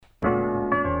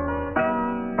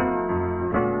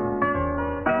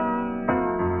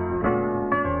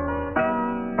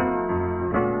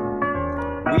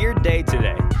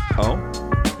Oh?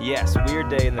 Yes, weird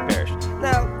day in the parish.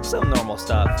 Now, some normal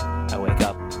stuff. I wake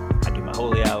up, I do my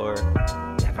holy hour,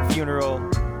 have a funeral,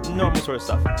 normal sort of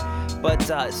stuff. But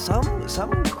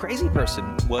some crazy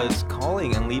person was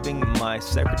calling and leaving my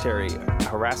secretary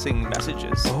harassing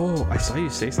messages. Oh, I saw you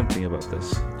say something about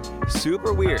this.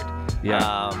 Super weird.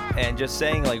 Yeah. And just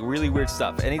saying like really weird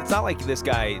stuff. And it's not like this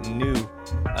guy knew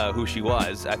who she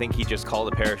was. I think he just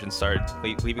called the parish and started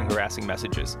leaving harassing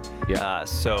messages. Yeah.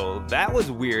 So that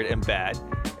was weird and bad.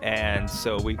 And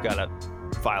so we've got to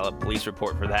file a police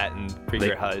report for that and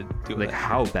figure out how to do it. Like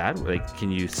how bad? Like,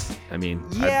 can you? I mean,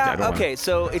 yeah. I don't Okay.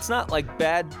 So it's not like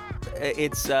bad.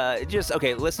 It's just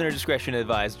okay. Listener discretion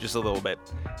advised, just a little bit.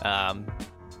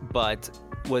 But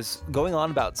was going on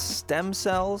about stem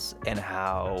cells and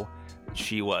how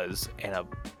she was an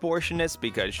abortionist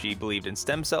because she believed in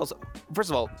stem cells.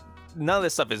 First of all, none of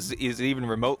this stuff is even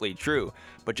remotely true,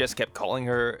 but just kept calling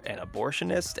her an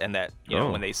abortionist, and that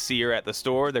when they see her at the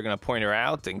store, they're gonna point her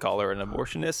out and call her an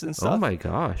abortionist and stuff. Oh my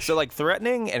gosh. So like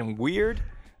threatening and weird,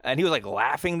 and he was like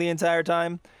laughing the entire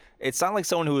time. It sounded like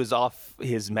someone who was off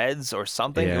his meds or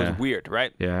something. Yeah. It was weird,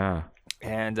 right? Yeah.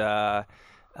 And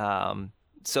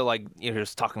so like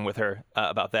just talking with her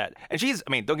about that, and she's, I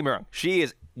mean, don't get me wrong, she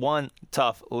is one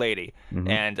tough lady,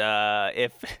 and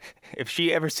if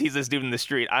she ever sees this dude in the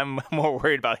street, I'm more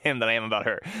worried about him than I am about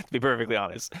her, to be perfectly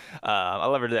honest. I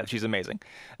love her to death. She's amazing.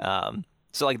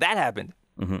 So like that happened.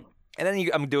 And then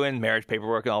I'm doing marriage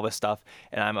paperwork and all this stuff,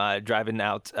 and I'm driving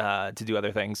out to do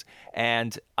other things,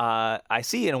 and I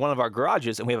see in one of our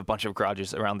garages, and we have a bunch of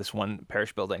garages around this one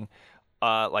parish building,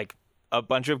 like a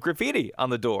bunch of graffiti on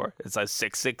the door. It says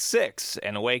 666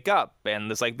 and wake up, and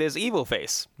there's like this evil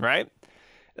face, right?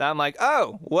 And I'm like,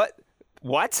 oh, what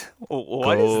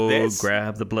is this?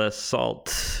 Grab the blessed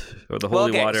salt or the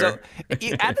holy water. So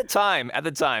at the time,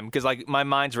 because like my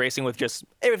mind's racing with just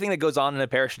everything that goes on in a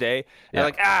parish day. They're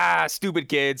like, stupid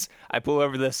kids. I pull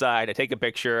over to the side, I take a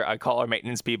picture, I call our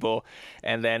maintenance people,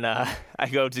 and then I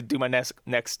go to do my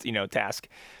next task.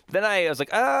 Then I was like,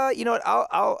 you know what?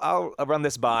 I'll run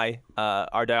this by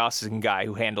our diocesan guy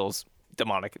who handles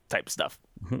demonic type stuff.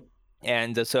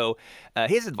 And so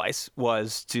his advice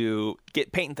was to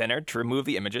get paint thinner to remove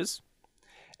the images,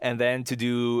 and then to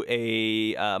do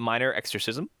a minor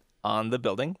exorcism on the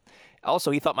building.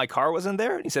 Also, he thought my car was in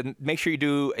there. He said, make sure you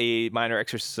do a minor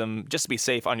exorcism just to be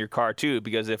safe on your car too,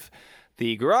 because if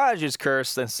the garage is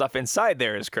cursed, then stuff inside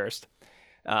there is cursed.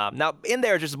 Now, in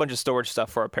there is just a bunch of storage stuff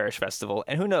for a parish festival,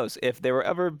 and who knows if there will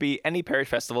ever be any parish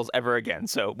festivals ever again,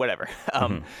 so whatever.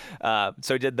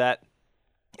 So he did that.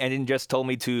 And then just told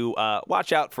me to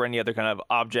watch out for any other kind of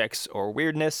objects or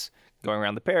weirdness going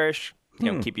around the parish.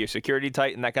 Keep your security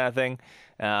tight and that kind of thing.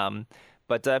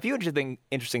 But a few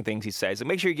interesting things he says. And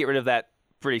make sure you get rid of that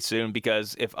pretty soon,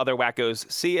 because if other wackos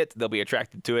see it, they'll be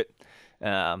attracted to it.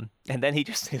 And then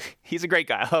he's a great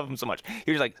guy. I love him so much.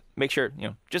 He was like, make sure,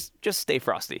 just stay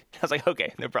frosty. I was like,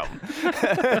 okay, no problem.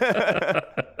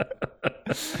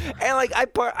 And like,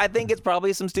 I think it's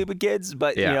probably some stupid kids,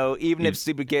 but even if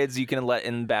stupid kids, you can let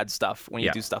in bad stuff when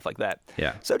you do stuff like that.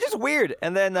 Yeah. So just weird.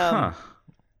 And then,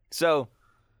 so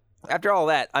after all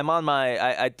that, I'm on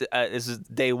my, this is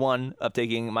day one of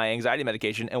taking my anxiety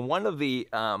medication. And one of the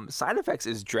side effects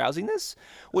is drowsiness,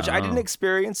 which I didn't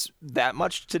experience that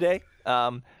much today.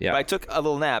 But I took a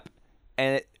little nap,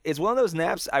 and it's one of those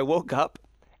naps I woke up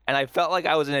and I felt like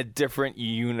I was in a different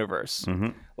universe.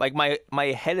 Like my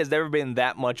head has never been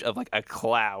that much of like a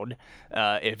cloud,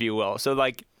 if you will. So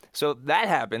that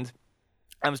happened.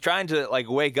 I was trying to like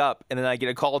wake up, and then I get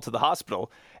a call to the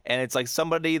hospital, and it's like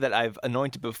somebody that I've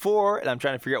anointed before, and I'm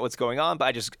trying to figure out what's going on,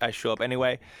 but I show up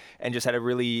anyway, and just had a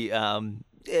really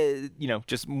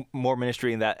just more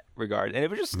ministry in that regard. And it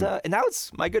was just and now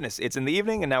it's, my goodness, it's in the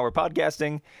evening, and now we're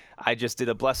podcasting. I just did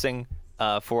a blessing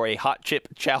for a hot chip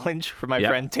challenge for my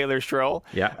friend Taylor Stroll.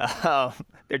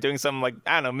 They're doing some like,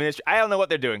 I don't know, ministry. I don't know what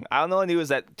they're doing. All I knew is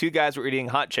that two guys were eating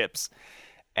hot chips,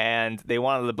 and they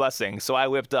wanted the blessing, so I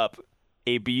whipped up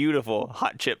a beautiful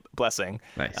hot chip blessing.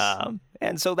 Nice.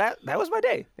 And so that was my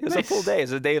day. It was a full day. It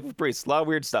was a day of the priest. A lot of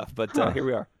weird stuff, but here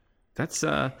we are. That's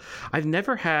I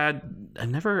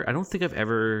don't think I've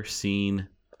ever seen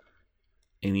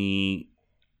any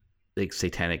like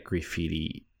satanic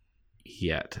graffiti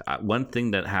yet. One thing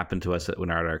that happened to us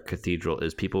when at our cathedral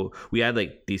is we had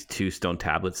like these 2 stone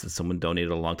tablets that someone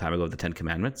donated a long time ago of the 10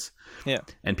 Commandments. Yeah.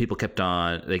 And people kept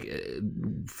on, like,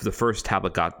 the first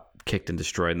tablet got kicked and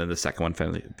destroyed, and then the second one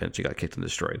eventually got kicked and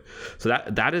destroyed. So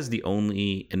that is the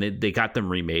only, and they got them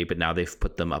remade, but now they've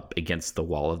put them up against the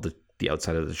wall of the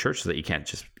outside of the church so that you can't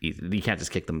just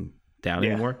kick them down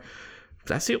anymore.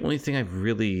 That's the only thing I've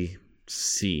really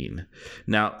seen.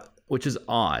 Now, which is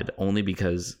odd, only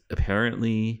because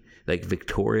apparently, like,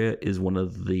 Victoria is one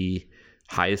of the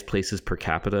highest places per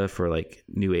capita for like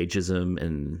New Ageism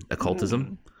and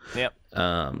occultism. Yep.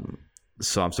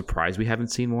 So I'm surprised we haven't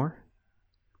seen more,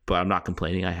 but I'm not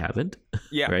complaining. I haven't.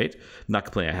 Yeah. Right. Not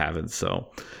complaining. I haven't. So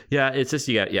yeah, it's just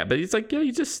but it's like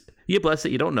you bless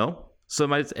it. You don't know, so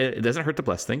it doesn't hurt to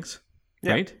bless things,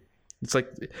 right? It's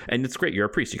like, and it's great. You're a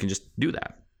priest. You can just do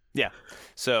that. Yeah.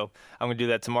 So I'm gonna do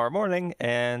that tomorrow morning,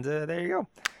 and there you go.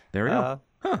 There we go.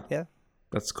 Huh. Yeah.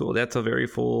 That's cool. That's a very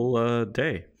full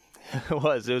day. It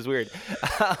was weird.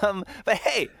 But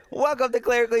hey, welcome to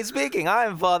Clerically Speaking.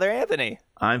 I'm Father Anthony.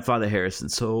 I'm Father Harrison.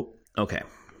 So, okay.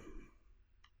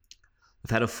 I've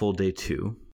had a full day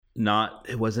too.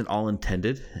 It wasn't all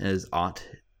intended, as aught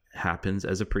happens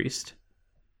as a priest,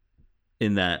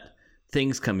 in that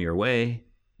things come your way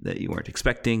that you weren't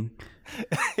expecting.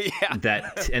 Yeah.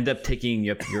 That end up taking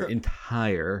up your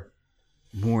entire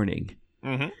morning.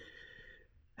 Mm-hmm.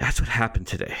 That's what happened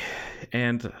today.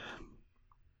 And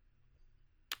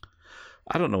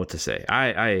I don't know what to say.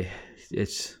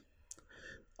 It's,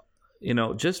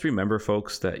 just remember,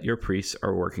 folks, that your priests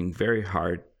are working very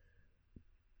hard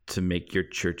to make your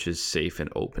churches safe and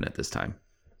open at this time.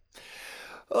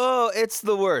 Oh, it's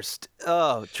the worst.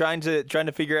 Oh, trying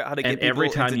to figure out how to get people every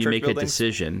time you make buildings. A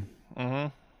decision, mm-hmm.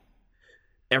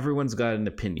 everyone's got an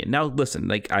opinion. Now, listen,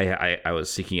 like I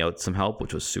was seeking out some help,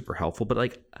 which was super helpful, but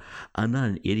like, I'm not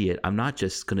an idiot. I'm not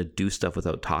just going to do stuff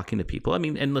without talking to people. I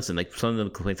mean, and listen, like, some of the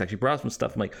complaints actually brought up some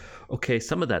stuff. I'm like, okay,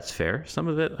 some of that's fair. Some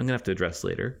of it I'm going to have to address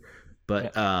later.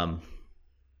 But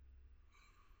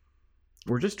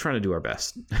we're just trying to do our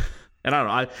best. And I don't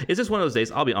know. It's just one of those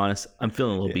days. I'll be honest. I'm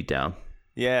feeling a little beat down.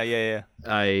 Yeah.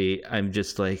 I'm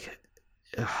just like,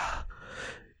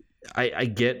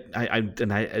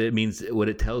 it means what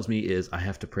it tells me is I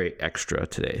have to pray extra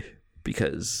today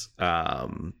because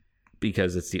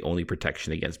it's the only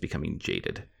protection against becoming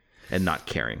jaded and not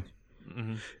caring.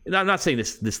 Mm-hmm. And I'm not saying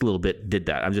this little bit did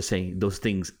that. I'm just saying those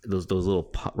things, those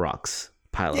little rocks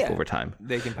pile up over time.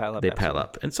 They can pile up. They pile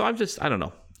up. And so I don't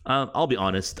know. I'll be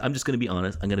honest. I'm just going to be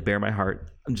honest. I'm going to bare my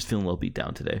heart. I'm just feeling a little beat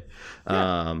down today.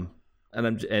 Yeah.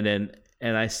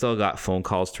 And I still got phone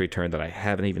calls to return that I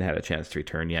haven't even had a chance to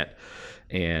return yet.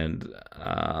 And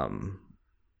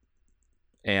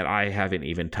I haven't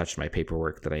even touched my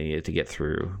paperwork that I needed to get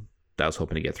through, that I was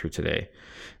hoping to get through today.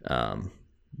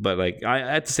 But like,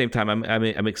 at the same time,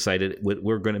 I'm excited. What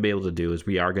we're going to be able to do is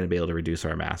we are going to be able to reduce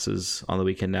our masses on the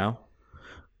weekend now.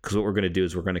 Because what we're going to do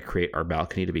is we're going to create our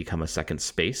balcony to become a second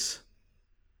space.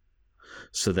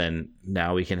 So then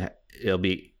now it'll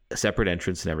be a separate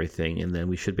entrance and everything. And then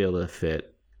we should be able to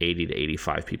fit 80 to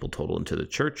 85 people total into the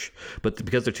church. But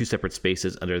because they're two separate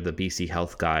spaces under the BC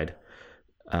Health Guide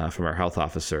from our health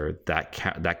officer,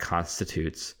 that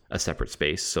constitutes a separate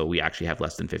space. So we actually have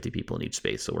less than 50 people in each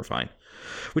space. So we're fine,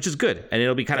 which is good. And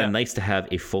it'll be kind of nice to have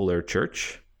a fuller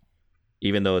church,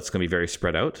 even though it's going to be very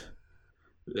spread out.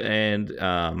 And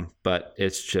but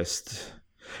it's just,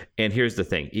 and here's the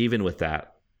thing, even with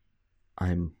that,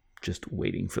 I'm just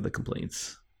waiting for the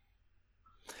complaints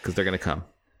because they're gonna come.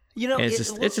 And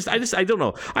I don't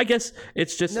know. I guess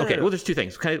it's just no. Well, there's two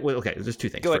things. There's two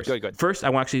things. Go ahead. First, I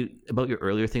want actually about your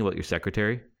earlier thing about your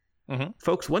secretary,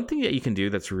 folks. One thing that you can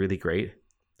do that's really great: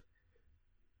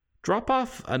 drop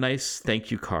off a nice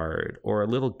thank you card or a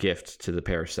little gift to the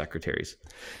parish secretaries.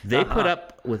 They put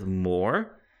up with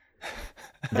more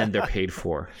than they're paid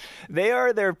for. They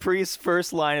are their priest's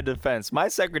first line of defense. My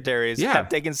secretaries have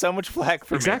taken so much flack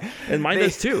for me. And mine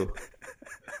does too.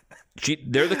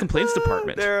 They're the complaints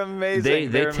department. They're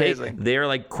amazing. They're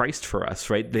like Christ for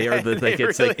us, right? They are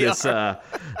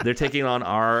they're taking on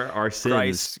our sins.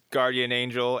 Christ, guardian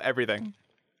angel, everything.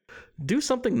 Do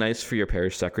something nice for your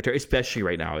parish secretary, especially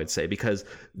right now, I'd say, because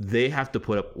they have to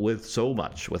put up with so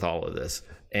much with all of this.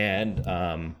 And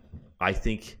I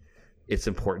think it's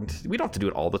important. We don't have to do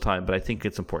it all the time, but I think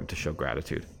it's important to show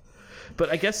gratitude. But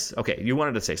I guess, you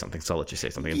wanted to say something, so I'll let you say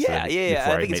something instead.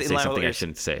 Before I say something I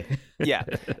shouldn't say. Yeah.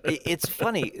 It's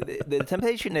funny. The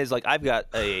temptation is, like, I've got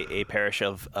a parish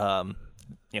of,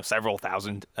 several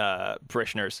thousand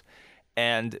parishioners.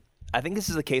 And I think this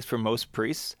is the case for most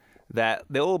priests, that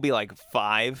there will be like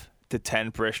 5 to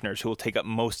 10 parishioners who will take up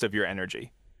most of your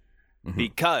energy. Mm-hmm.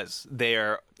 Because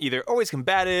they're either always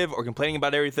combative or complaining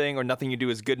about everything or nothing you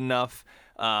do is good enough.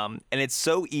 And it's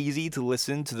so easy to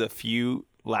listen to the few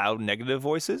loud negative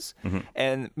voices. Mm-hmm.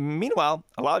 And meanwhile,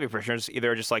 a lot of your parishioners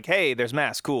either are just like, hey, there's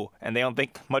mass, cool. And they don't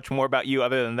think much more about you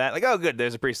other than that. Like, oh, good,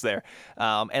 there's a priest there.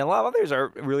 And a lot of others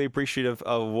are really appreciative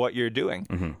of what you're doing.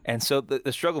 Mm-hmm. And so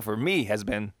the struggle for me has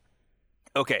been,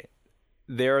 okay,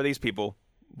 there are these people.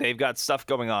 They've got stuff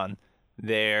going on.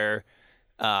 they're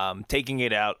taking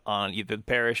it out on either the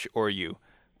parish or you.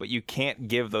 But you can't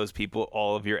give those people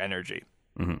all of your energy.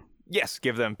 Mm-hmm. Yes,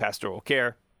 give them pastoral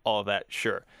care, all of that,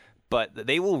 sure. But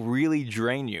they will really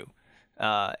drain you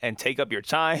and take up your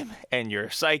time and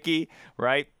your psyche,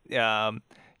 right?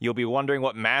 You'll be wondering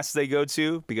what mass they go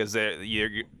to because they're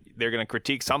going to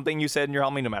critique something you said in your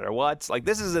homily no matter what. Like,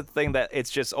 this is a thing that it's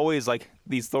just always like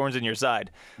these thorns in your side.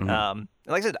 Mm-hmm.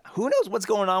 Like I said, who knows what's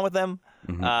going on with them?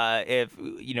 Mm-hmm. If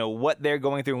what they're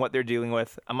going through and what they're dealing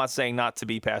with. I'm not saying not to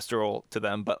be pastoral to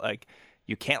them, but like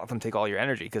you can't let them take all your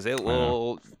energy because it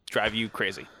will drive you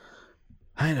crazy.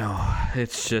 I know.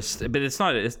 It's just, but it's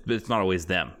not always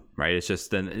them, right? It's just,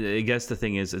 then I guess the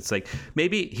thing is, it's like,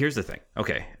 maybe here's the thing.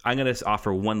 Okay, I'm gonna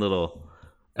offer one little,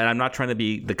 and I'm not trying to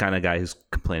be the kind of guy who's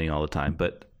complaining all the time,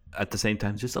 but at the same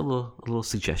time, just a little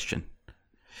suggestion.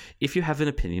 If you have an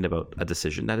opinion about a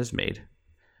decision that is made,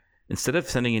 instead of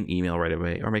sending an email right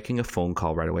away or making a phone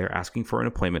call right away or asking for an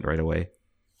appointment right away,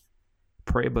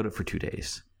 pray about it for 2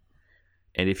 days.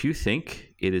 And if you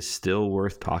think it is still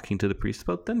worth talking to the priest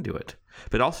about, then do it.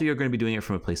 But also, you're going to be doing it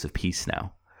from a place of peace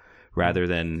now, rather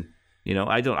than,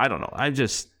 I don't know.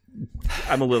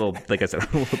 I'm a little, like I said,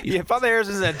 yeah, Father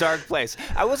Harrison's in a dark place.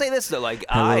 I will say this though, like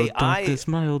Hello, darkness,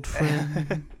 my old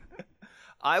friend.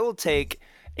 I will take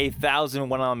 1,000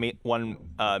 one-on-one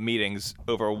meetings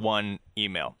over one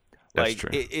email. That's like true.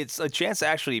 It's a chance to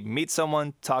actually meet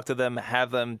someone, talk to them,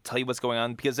 have them tell you what's going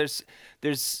on, because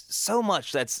there's so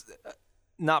much that's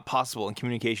not possible in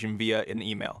communication via an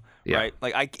email, right?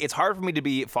 Like it's hard for me to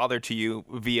be father to you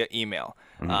via email.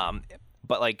 Mm-hmm.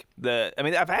 But like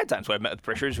I've had times where I've met with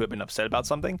parishioners who have been upset about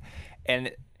something,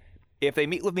 and if they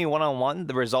meet with me one-on-one,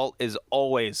 the result is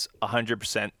always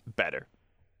 100% better.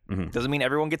 Mm-hmm. Doesn't mean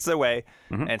everyone gets their way,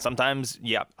 and sometimes,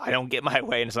 I don't get my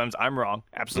way, and sometimes I'm wrong,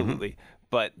 absolutely.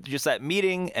 But just that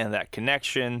meeting and that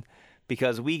connection,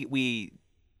 because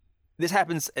this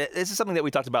happens. This is something that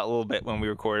we talked about a little bit when we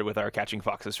recorded with our Catching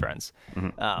Foxes friends.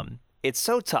 Mm-hmm. It's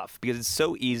so tough because it's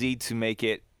so easy to make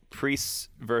it priests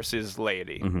versus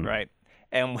laity, right?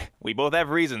 And we both have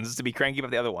reasons to be cranky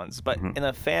about the other ones. But in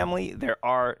a family, there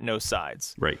are no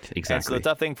sides. Right, exactly. And so the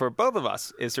tough thing for both of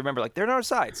us is to remember, like, there are no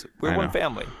sides. We're one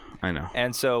family. I know.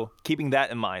 And so keeping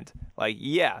that in mind, like,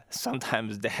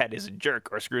 sometimes dad is a jerk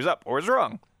or screws up or is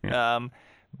wrong. Yeah.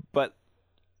 But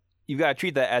you've got to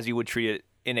treat that as you would treat it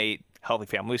in a healthy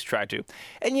family. At least try to.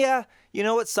 And you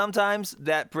know what? Sometimes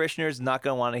that parishioner's not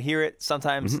going to want to hear it.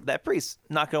 Sometimes that priest's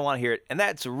not going to want to hear it. And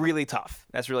that's really tough.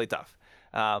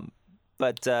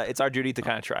 But it's our duty to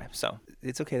kind of try. So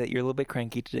it's okay that you're a little bit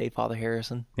cranky today, Father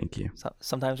Harrison. Thank you.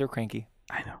 Sometimes we're cranky.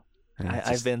 I know.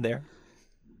 I've been there.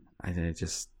 I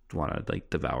just want to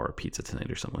pizza a pizza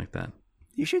tonight or something like that.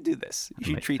 You should do this. You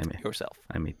should treat yourself.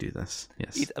 I may do this.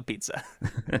 Yes. Eat a pizza.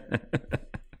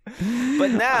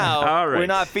 But now we're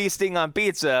not feasting on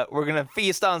pizza. We're going to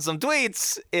feast on some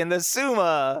tweets in the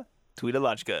Summa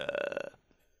Tweetologica.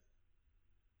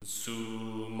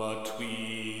 Summa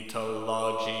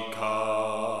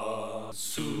Tweetologica.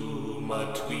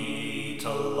 Summa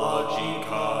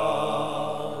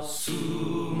Tweetologica.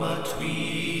 Summa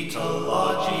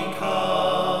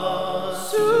Tweetologica.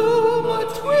 Summa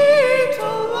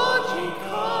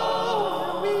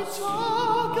Tweetologica. We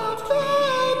talk about the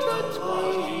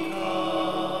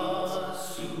tweets.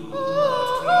 Summa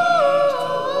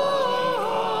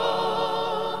Tweetologica.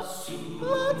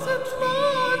 Lots of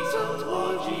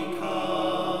Tweetologica.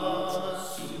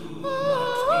 Summa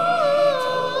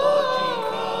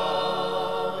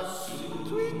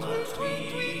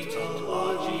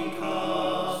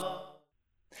Tweetologica.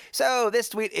 So this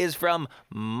tweet is from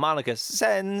Monica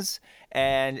Sens,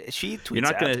 and she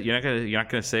tweets You're not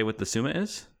gonna say what the Summa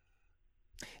is?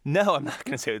 No, I'm not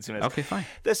going to say what the Summa is. Okay, fine.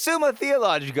 The Summa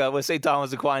Theologica was St.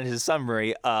 Thomas Aquinas'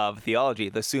 summary of theology.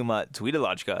 The Summa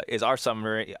Tweetologica is our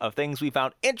summary of things we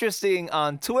found interesting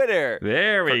on Twitter.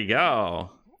 There we go.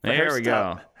 There we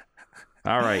go.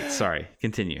 All right, sorry.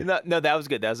 Continue. No, that was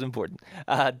good. That was important.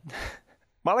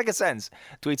 Monica Sens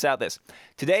tweets out this.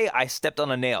 Today, I stepped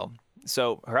on a nail.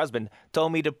 So her husband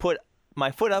told me to put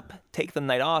my foot up, take the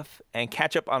night off, and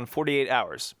catch up on 48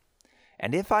 hours.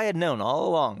 And if I had known all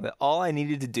along that all I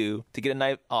needed to do to get a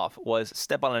night off was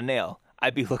step on a nail,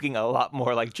 I'd be looking a lot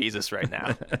more like Jesus right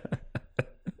now.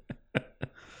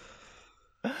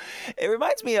 It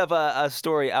reminds me of a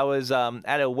story. I was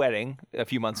at a wedding a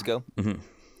few months ago. Mm-hmm.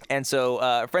 And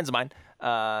so friends of mine,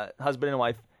 husband and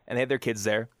wife, and they had their kids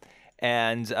there.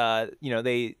 And,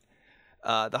 the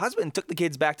husband took the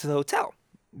kids back to the hotel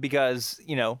because,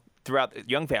 throughout the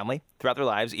young family, throughout their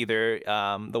lives, either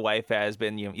the wife has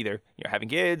been, either having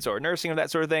kids or nursing or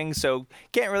that sort of thing. So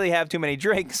can't really have too many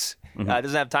drinks.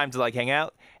 doesn't have time to like hang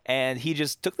out. And he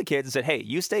just took the kids and said, hey,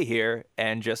 you stay here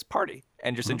and just party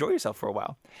and just enjoy yourself for a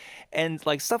while. And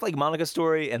like stuff like Monica's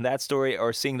story and that story,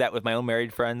 or seeing that with my own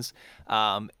married friends,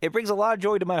 it brings a lot of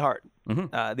joy to my heart.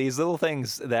 These little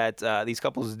things that these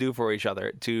couples do for each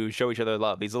other to show each other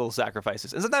love, these little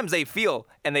sacrifices. And sometimes they feel,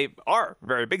 and they are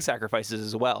very big sacrifices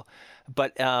as well.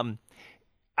 But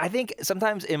I think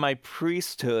sometimes in my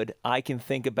priesthood, I can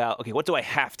think about, okay, what do I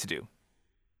have to do?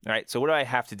 All right, so what do I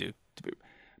have to do?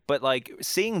 But like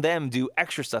seeing them do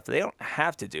extra stuff that they don't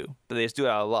have to do, but they just do it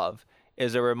out of love,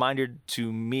 is a reminder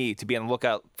to me to be on the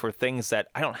lookout for things that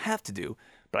I don't have to do,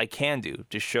 but I can do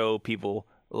to show people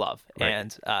love. Right.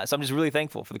 And so I'm just really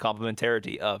thankful for the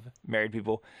complementarity of married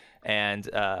people and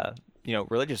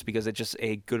religious, because it's just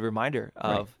a good reminder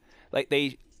of like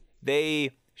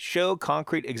they show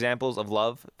concrete examples of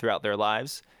love throughout their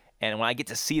lives, and when I get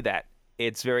to see that,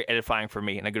 it's very edifying for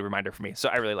me and a good reminder for me. So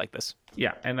I really like this.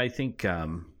 Yeah, and I think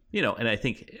and I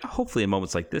think hopefully in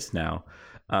moments like this now,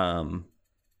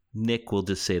 Nick will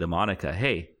just say to Monica,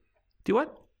 "Hey, do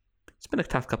what? It's been a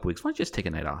tough couple weeks. Why don't you just take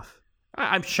a night off?"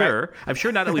 I'm sure. I'm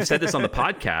sure now that we've said this on the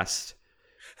podcast,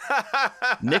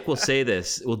 Nick will say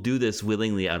this, will do this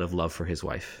willingly out of love for his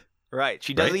wife. Right.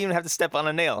 She doesn't even have to step on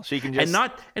a nail. She can just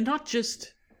and not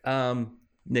just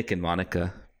Nick and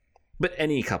Monica, but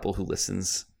any couple who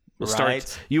listens will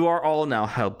start. You are all now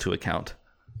held to account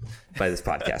by this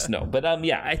podcast. No, but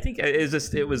I think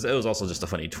it was also just a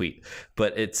funny tweet,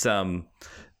 but it's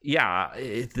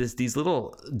these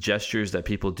little gestures that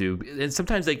people do, and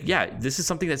sometimes this is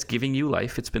something that's giving you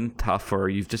life. It's been tough, or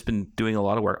you've just been doing a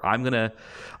lot of work. I'm gonna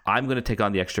take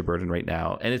on the extra burden right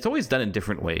now, and it's always done in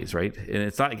different ways, right? And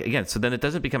it's not, again, so then it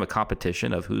doesn't become a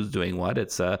competition of who's doing what.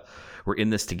 It's we're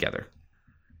in this together,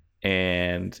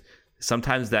 and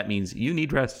sometimes that means you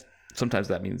need rest. Sometimes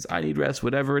that means I need rest.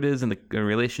 Whatever it is in the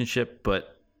relationship,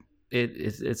 but I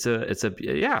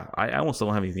almost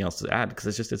don't have anything else to add,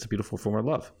 because it's a beautiful form of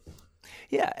love.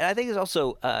 Yeah, and I think it's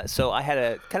also so I had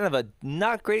a kind of a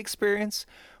not great experience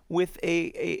with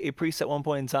a priest at one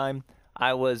point in time.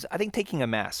 I was, I think, taking a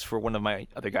mass for one of my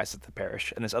other guys at the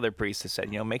parish, and this other priest has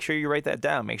said, make sure you write that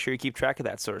down, make sure you keep track of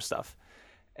that sort of stuff.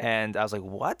 And I was like,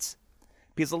 what?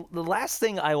 Because the last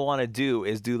thing I want to do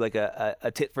is do like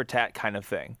a tit for tat kind of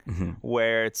thing,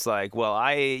 where it's like, well,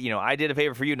 I did a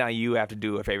favor for you, now you have to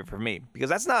do a favor for me, because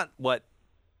that's not what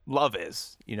love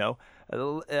is,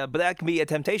 but that can be a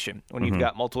temptation when you've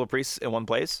got multiple priests in one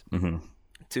place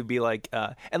to be like,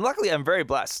 and luckily I'm very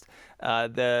blessed.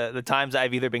 The times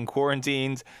I've either been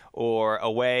quarantined or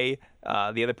away,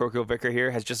 the other parochial vicar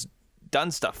here has just done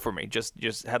stuff for me,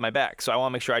 just had my back. So I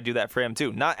want to make sure I do that for him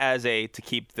too, not as to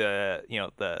keep the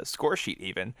the score sheet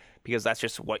even, because that's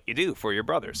just what you do for your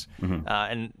brothers.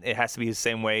 And it has to be the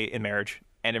same way in marriage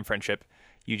and in friendship.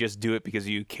 You just do it because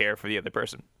you care for the other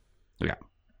person.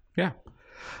 Yeah.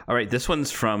 All right, this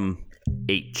one's from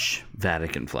H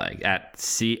Vatican Flag at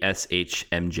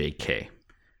CSHMJK.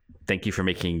 Thank you for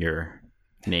making your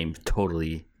name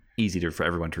totally easy for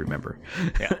everyone to remember.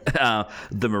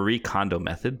 The Marie Kondo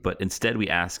method, but instead we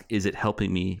ask, is it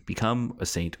helping me become a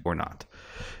saint or not?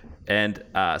 And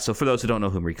so for those who don't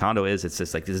know who Marie Kondo is, it's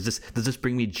just like, does this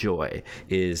bring me joy?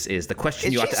 Is the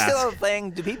question you have to ask. Is she still a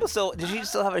thing? Does she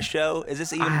still have a show? Is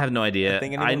this even? I have no idea.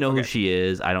 I know who she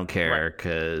is. I don't care,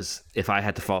 because if I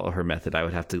had to follow her method, I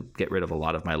would have to get rid of a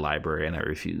lot of my library, and I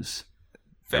refuse.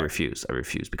 Fair. I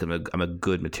refuse because I'm a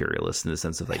good materialist in the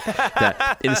sense of like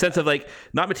that, in the sense of like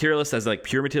not materialist as like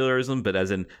pure materialism, but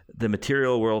as in the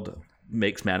material world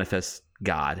makes manifest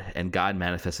God, and God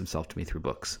manifests himself to me through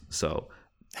books. So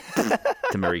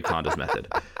to Marie Kondo's method.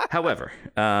 However,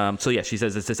 she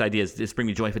says it's this idea is this bring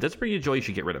me joy. If it doesn't bring you joy, you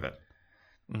should get rid of it.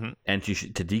 And you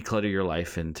should to declutter your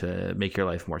life and to make your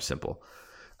life more simple.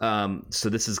 So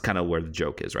this is kind of where the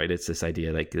joke is, right? It's this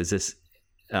idea like, is this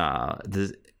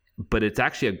but it's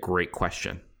actually a great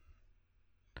question.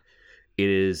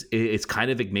 It's kind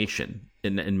of Ignatian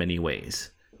in many ways,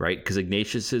 right? Because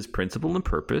Ignatius's principle and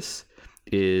purpose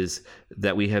is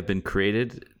that we have been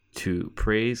created to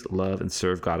praise, love, and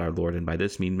serve God our Lord, and by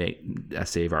this means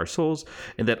save our souls,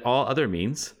 and that all other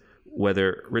means,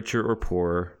 whether richer or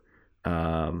poorer,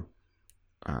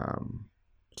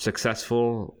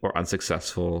 successful or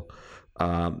unsuccessful,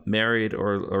 married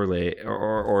or lay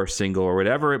or single or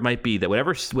whatever it might be, that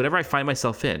whatever I find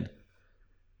myself in,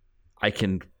 I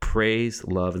can praise,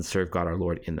 love, and serve God our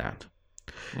Lord in that.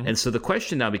 And so the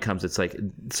question now becomes, it's like,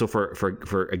 so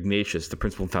for Ignatius, the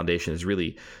principle and foundation is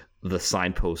really the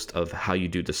signpost of how you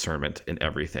do discernment in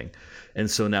everything.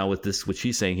 And so now with this, what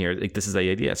she's saying here, like, this is the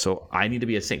idea. So I need to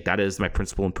be a saint. That is my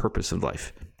principle and purpose in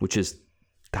life, which is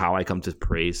how I come to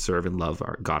praise, serve, and love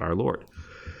God our Lord.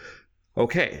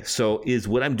 Okay, so is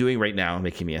what I'm doing right now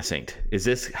making me a saint? Is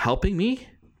this helping me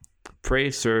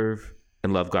pray, serve,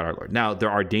 and love God our Lord? Now,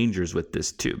 there are dangers with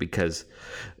this too, because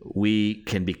we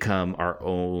can become our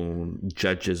own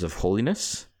judges of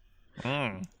holiness.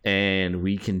 And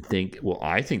we can think, well,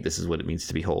 I think this is what it means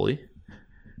to be holy.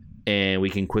 And we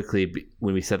can quickly,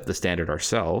 when we set the standard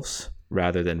ourselves,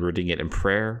 rather than rooting it in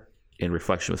prayer, in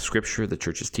reflection with Scripture, the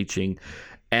church's teaching,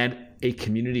 and a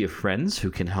community of friends who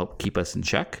can help keep us in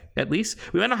check, at least.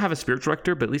 We might not have a spiritual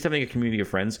director, but at least having a community of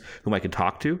friends whom I can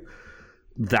talk to.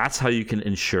 That's how you can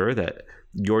ensure that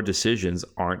your decisions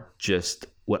aren't just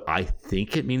what I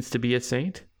think it means to be a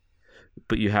saint,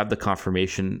 but you have the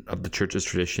confirmation of the church's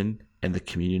tradition and the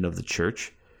communion of the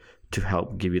church to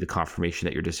help give you the confirmation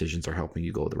that your decisions are helping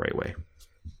you go the right way.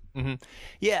 Mm-hmm.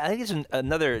 Yeah, I think it's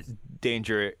another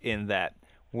danger in that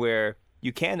where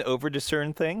you can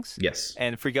over-discern things. Yes.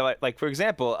 And freak out. Like, for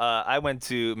example, I went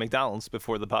to McDonald's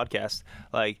before the podcast.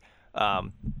 Like,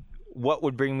 what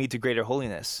would bring me to greater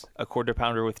holiness? A quarter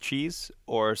pounder with cheese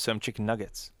or some chicken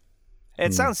nuggets?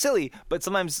 And it sounds silly, but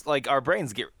sometimes like our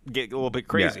brains get a little bit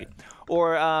crazy. Yeah.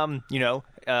 Or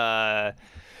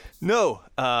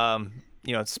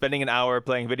spending an hour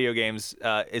playing video games,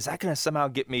 is that going to somehow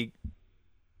get me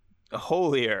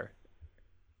holier?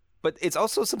 But it's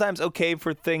also sometimes okay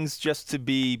for things just to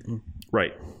be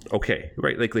right. Okay,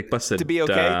 right. Like Bus said, to be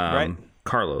okay, right?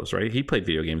 Carlos, right? He played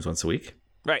video games once a week,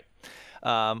 right?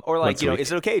 Or like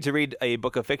is it okay to read a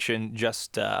book of fiction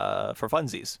just for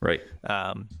funsies, right?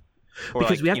 Or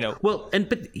because like, we have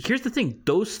but here's the thing: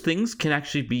 those things can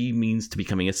actually be means to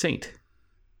becoming a saint,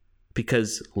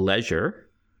 because leisure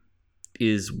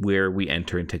is where we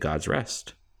enter into God's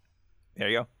rest. There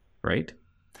you go. Right?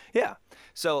 Yeah.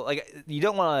 So like you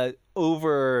don't want to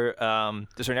over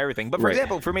discern everything. But for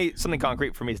example, for me, something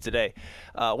concrete for me today,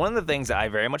 one of the things that I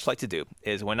very much like to do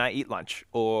is when I eat lunch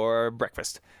or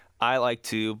breakfast, I like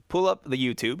to pull up the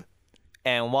YouTube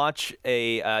and watch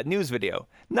a news video.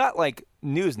 Not like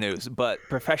news, but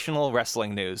professional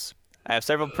wrestling news. I have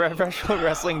several professional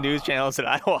wrestling news channels that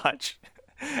I watch.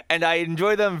 And I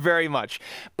enjoy them very much.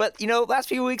 But, last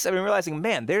few weeks I've been realizing,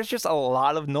 man, there's just a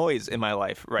lot of noise in my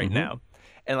life right now.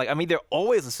 And like, I'm either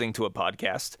always listening to a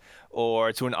podcast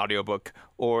or to an audiobook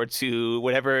or to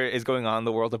whatever is going on in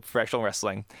the world of professional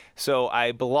wrestling. So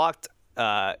I blocked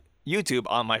YouTube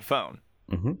on my phone.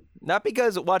 Not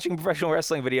because watching professional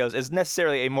wrestling videos is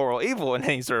necessarily a moral evil in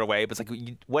any sort of way, but it's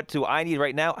like, what do I need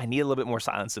right now? I need a little bit more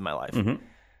silence in my life.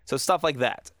 So stuff like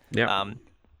that. Yeah.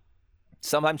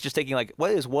 Sometimes just taking like,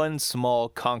 what is one small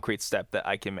concrete step that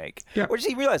I can make? Yeah. Or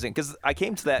just realizing, because I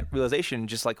came to that realization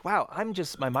just like, wow,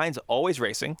 my mind's always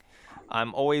racing.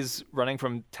 I'm always running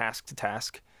from task to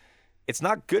task. It's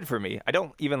not good for me. I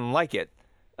don't even like it.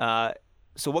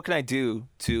 So what can I do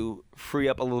to free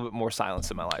up a little bit more silence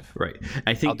in my life? Right.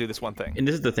 I think I'll do this one thing. And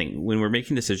this is the thing. When we're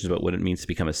making decisions about what it means to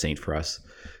become a saint for us,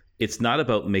 it's not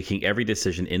about making every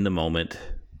decision in the moment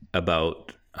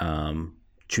about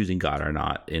choosing God or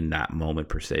not in that moment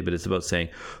per se, but it's about saying,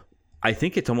 I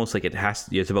think it's almost like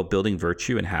it's about building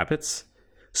virtue and habits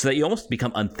so that you almost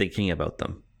become unthinking about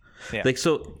them. Yeah.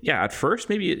 At first,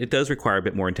 maybe it does require a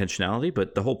bit more intentionality,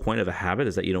 but the whole point of a habit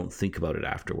is that you don't think about it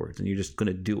afterwards and you're just going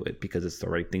to do it because it's the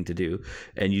right thing to do.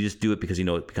 And you just do it because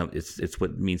it's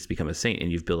what it means to become a saint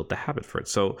and you've built up the habit for it.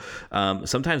 So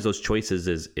sometimes those choices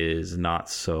is not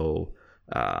so,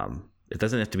 it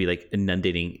doesn't have to be like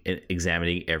inundating and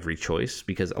examining every choice,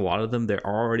 because a lot of them, they're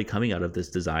already coming out of this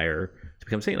desire to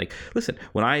become a saint. Like, listen,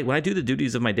 when I do the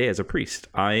duties of my day as a priest,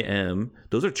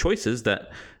 those are choices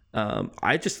that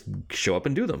I just show up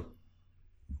and do them.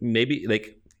 Maybe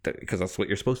because that's what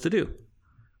you're supposed to do.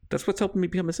 That's what's helping me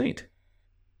become a saint.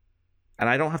 And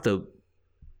I don't have to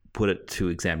put it to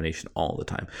examination all the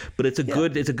time, but it's a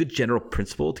good general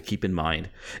principle to keep in mind,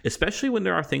 especially when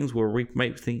there are things where we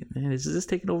might think, man, is this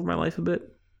taking over my life a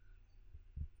bit?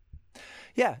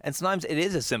 Yeah, and sometimes it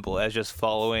is as simple as just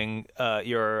following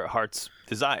your heart's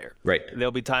desire. Right.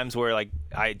 There'll be times where like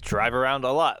I drive around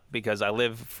a lot because I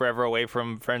live forever away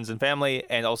from friends and family,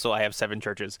 and also I have 7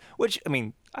 churches, which, I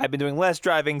mean, I've been doing less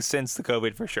driving since the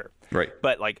COVID for sure. Right.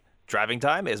 But like driving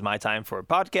time is my time for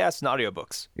podcasts and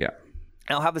audiobooks. Yeah.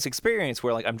 And I'll have this experience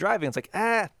where like I'm driving, it's like,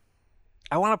 I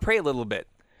want to pray a little bit.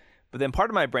 But then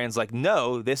part of my brain's like,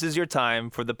 no, this is your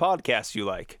time for the podcast you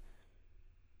like.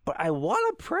 But I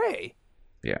want to pray.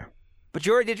 Yeah. But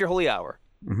you already did your holy hour.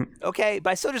 Okay, but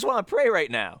I still just want to pray right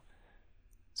now.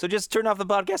 So just turn off the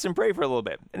podcast and pray for a little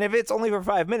bit. And if it's only for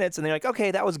 5 minutes and they're like, okay,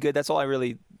 that was good, that's all I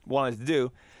really wanted to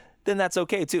do, then that's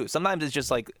okay too. Sometimes it's just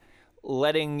like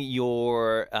letting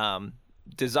your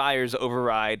desires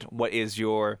override what is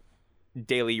your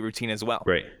daily routine as well.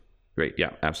 Right.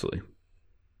 Yeah, absolutely.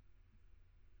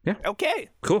 Okay.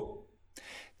 Cool.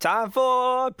 Time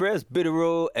for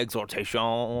presbyteral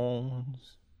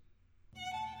exhortations.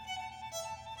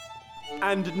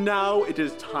 And now it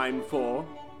is time for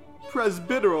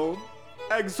presbyteral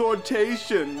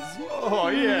exhortations. Oh,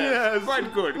 yes.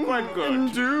 Quite good.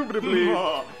 Indubitably.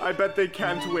 I bet they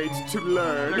can't wait to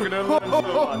learn. They're gonna learn so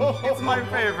much. It's my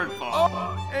favorite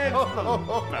part. It's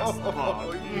the best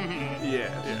part.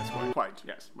 Yes, quite.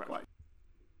 Yes, quite.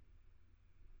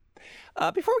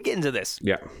 Before we get into this,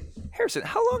 Yeah. Harrison,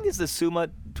 how long is the Summa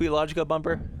Tweologica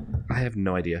bumper? I have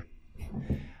no idea.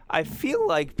 I feel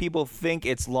like people think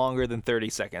it's longer than 30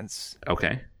 seconds.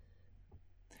 Okay.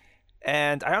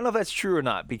 And I don't know if that's true or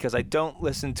not because I don't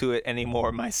listen to it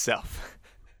anymore myself.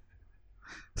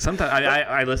 Sometimes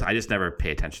I listen. I just never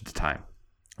pay attention to time.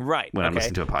 Right. When I'm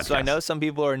listening to a podcast. So I know some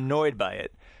people are annoyed by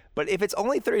it. But if it's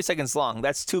only 30 seconds long,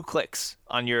 that's 2 clicks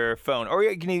on your phone. Or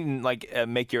you can even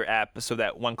make your app so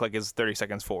that 1 click is 30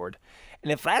 seconds forward.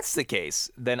 And if that's the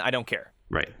case, then I don't care.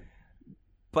 Right.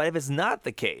 But if it's not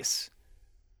the case,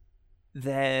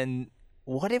 then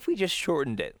what if we just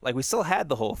shortened it? Like we still had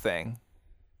the whole thing.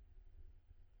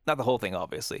 Not the whole thing,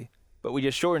 obviously. But we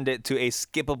just shortened it to a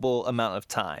skippable amount of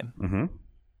time. Mm-hmm.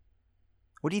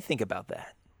 What do you think about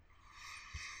that?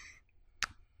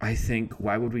 I think,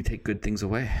 why would we take good things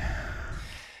away?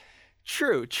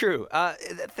 True.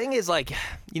 The thing is,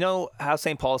 you know how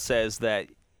St. Paul says that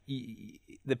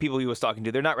the people he was talking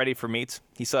to, they're not ready for meat.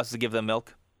 He still has to give them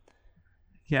milk.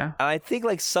 Yeah. I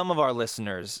think some of our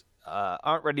listeners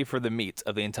aren't ready for the meat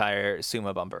of the entire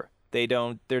Summa bumper.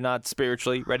 They're not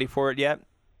spiritually ready for it yet.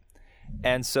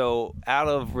 And so out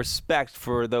of respect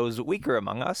for those weaker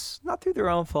among us, not through their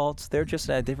own faults, they're just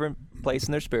in a different place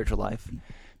in their spiritual life,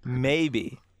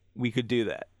 maybe we could do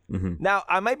that. Mm-hmm. Now,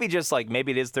 I might be just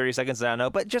maybe it is 30 seconds, I don't know,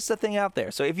 but just a thing out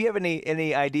there. So if you have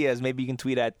any ideas, maybe you can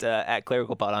tweet at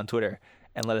ClericalPod on Twitter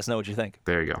and let us know what you think.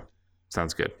 There you go.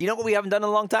 Sounds good. You know what we haven't done in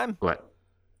a long time? What?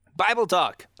 Bible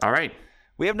talk. All right.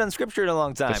 We haven't done scripture in a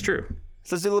long time. That's true.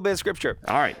 So let's do a little bit of scripture.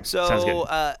 All right. So Sounds good.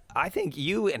 I think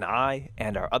you and I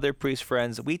and our other priest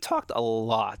friends, we talked a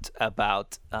lot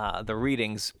about the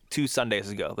readings 2 Sundays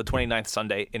ago, the 29th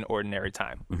Sunday in Ordinary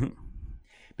Time. Mm-hmm.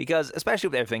 Because especially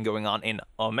with everything going on in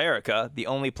America, the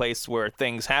only place where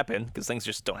things happen, because things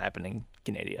just don't happen in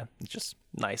Canada. It's just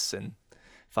nice and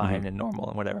fine and normal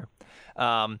and whatever.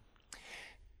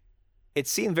 It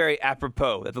seemed very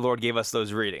apropos that the Lord gave us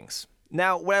those readings.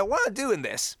 Now, what I want to do in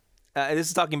this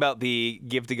is talking about the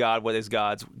give to God what is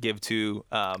God's, give to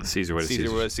Caesar what is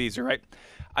Caesar's. what is Caesar, right?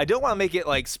 I don't want to make it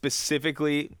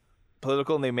specifically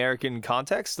political in the American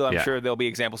context, though I'm sure there'll be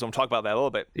examples, so I'm talking about that a little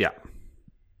bit. Yeah.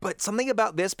 But something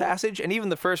about this passage, and even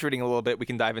the first reading a little bit, we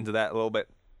can dive into that a little bit.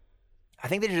 I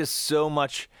think there's just so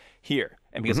much here.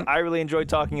 And because I really enjoyed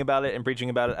talking about it and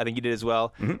preaching about it, I think you did as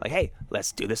well. Hey,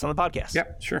 let's do this on the podcast. Yeah,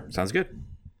 sure. Sounds good.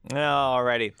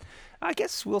 Alrighty. I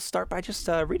guess we'll start by just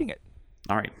reading it.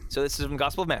 All right. So this is from the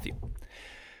Gospel of Matthew.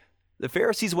 The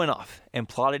Pharisees went off and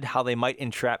plotted how they might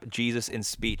entrap Jesus in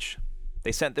speech.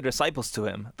 They sent their disciples to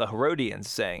him, the Herodians,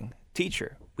 saying,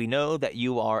 "Teacher, we know that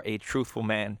you are a truthful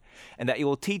man, and that you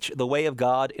will teach the way of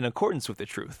God in accordance with the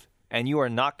truth, and you are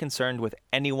not concerned with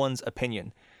anyone's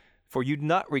opinion, for you do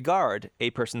not regard a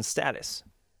person's status.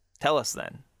 Tell us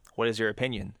then, what is your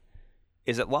opinion?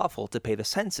 Is it lawful to pay the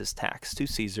census tax to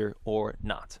Caesar or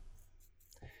not?"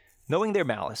 Knowing their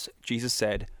malice, Jesus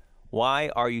said, "Why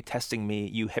are you testing me,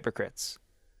 you hypocrites?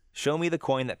 Show me the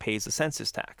coin that pays the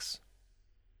census tax."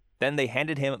 Then they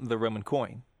handed him the Roman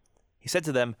coin. He said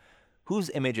to them,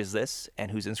 "Whose image is this,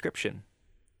 and whose inscription?"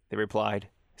 They replied,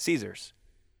 "Caesar's."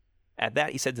 At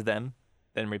that he said to them,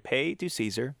 "Then repay to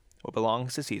Caesar what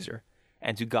belongs to Caesar,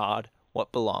 and to God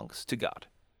what belongs to God."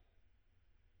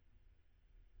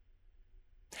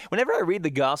 Whenever I read the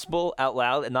gospel out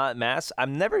loud and not at Mass,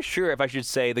 I'm never sure if I should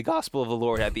say the gospel of the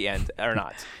Lord at the end or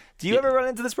not. Do you ever run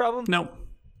into this problem? No.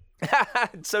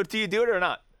 So do you do it or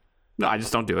not? No, I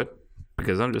just don't do it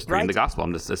because I'm just reading the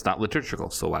gospel. It's not liturgical.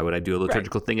 So why would I do a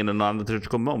liturgical thing in a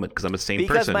non-liturgical moment? Because I'm a sane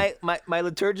person. Because my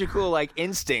liturgical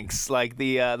instincts,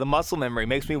 the muscle memory,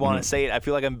 makes me want to say it. I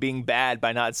feel like I'm being bad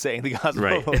by not saying the gospel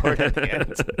of the Lord at the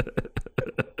end.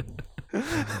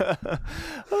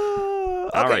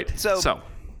 All right. So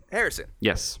Harrison.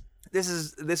 Yes. This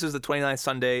is the 29th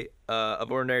Sunday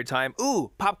of Ordinary Time.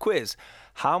 Ooh, pop quiz.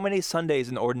 How many Sundays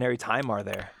in Ordinary Time are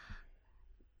there?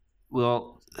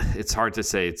 Well, it's hard to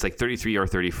say. It's 33 or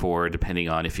 34, depending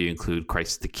on if you include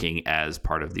Christ the King as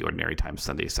part of the Ordinary Time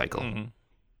Sunday cycle. Mm-hmm.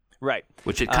 Right.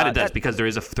 Which it kind of does because there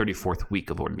is a 34th week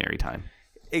of Ordinary Time.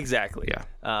 Exactly.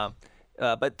 Yeah.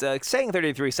 But saying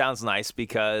 33 sounds nice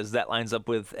because that lines up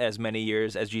with as many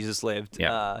years as Jesus lived,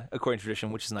 according to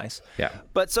tradition, which is nice. Yeah.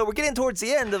 But so we're getting towards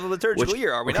the end of the liturgical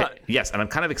year, are we not? Yes, and I'm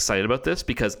kind of excited about this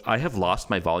because I have lost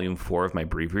my volume 4 of my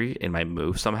breviary in my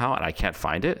move somehow, and I can't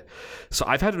find it. So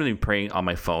I've had been praying on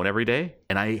my phone every day,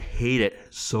 and I hate it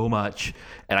so much,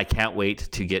 and I can't wait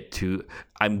to get to.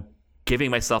 I'm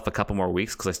giving myself a couple more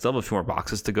weeks because I still have a few more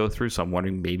boxes to go through, so I'm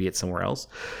wondering maybe it's somewhere else.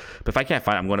 But if I can't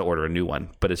find it, I'm going to order a new one.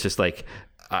 But it's just like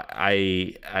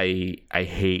I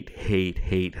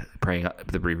hate praying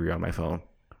the breviary on my phone.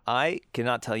 I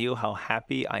cannot tell you how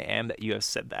happy I am that you have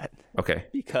said that. Okay.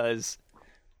 Because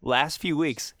last few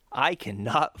weeks, I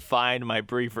cannot find my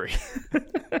breviary.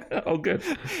 Oh, good.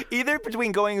 Either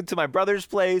between going to my brother's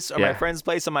place or my friend's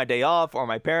place on my day off or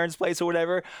my parents' place or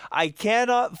whatever, I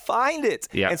cannot find it.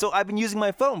 Yeah. And so I've been using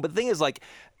my phone. But the thing is, like,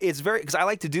 it's very, because I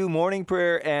like to do morning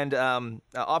prayer and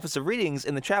office of readings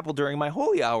in the chapel during my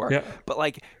holy hour. Yeah. But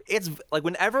like, it's like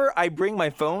whenever I bring my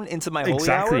phone into my holy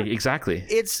hour, exactly.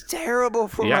 it's terrible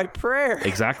for my prayer.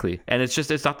 Exactly. And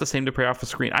it's not the same to pray off the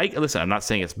screen. Listen, I'm not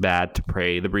saying it's bad to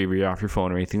pray the breviary off your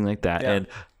phone or anything like that. Yeah.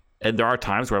 And there are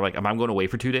times where, like, if I'm going away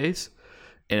for 2 days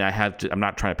and I'm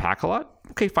not trying to pack a lot,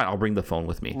 okay, fine, I'll bring the phone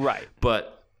with me. Right.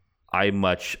 But I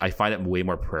find it way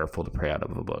more prayerful to pray out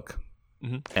of a book.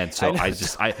 Mm-hmm. And so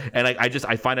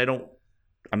I find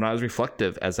I'm not as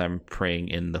reflective as I'm praying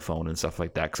in the phone and stuff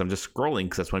like that because I'm just scrolling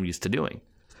because that's what I'm used to doing.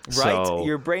 Right. So,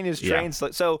 your brain is trained.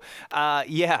 So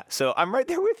I'm right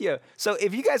there with you. So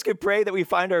if you guys could pray that we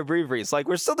find our breviaries, like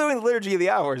we're still doing the Liturgy of the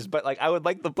Hours, but like I would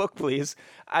like the book, please.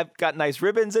 I've got nice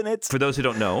ribbons in it. For those who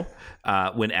don't know,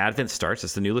 when Advent starts,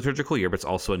 it's the new liturgical year, but it's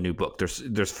also a new book.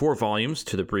 There's 4 volumes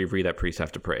to the breviary that priests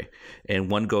have to pray.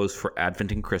 And one goes for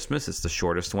Advent and Christmas. It's the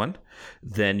shortest one.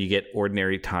 Then you get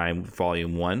Ordinary Time,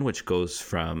 Volume 1, which goes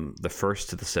from the 1st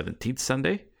to the 17th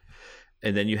Sunday.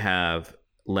 And then you have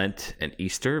Lent and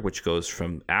Easter, which goes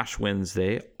from Ash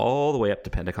Wednesday all the way up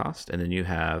to Pentecost, and then you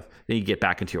get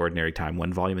back into Ordinary Time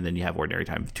 1 volume, and then you have Ordinary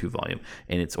Time 2 volume,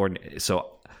 and it's ordinary.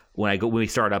 So when we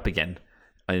start up again,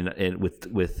 and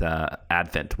with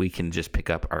Advent, we can just pick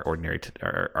up our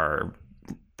our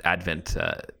Advent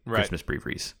Christmas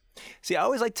breviaries. See, I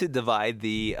always like to divide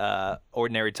the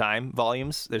Ordinary Time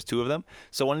volumes. There's 2 of them.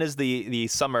 So one is the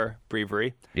summer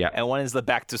breviary, and one is the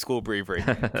back to school breviary.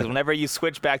 Because whenever you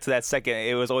switch back to that second,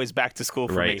 it was always back to school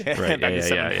for me. Right.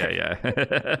 Yeah.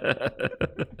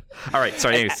 All right.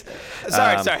 Sorry. Anyways,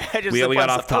 sorry. We got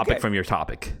off topic from your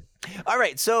topic. All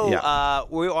right. So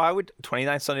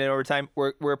 29th Sunday overtime.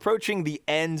 We're approaching the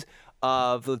end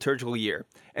of the liturgical year.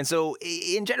 And so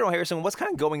in general, Harrison, what's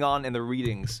kind of going on in the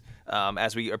readings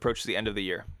as we approach the end of the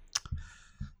year?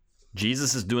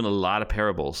 Jesus is doing a lot of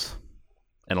parables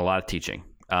and a lot of teaching.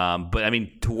 But I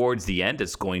mean, towards the end,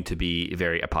 it's going to be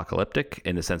very apocalyptic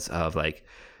in the sense of like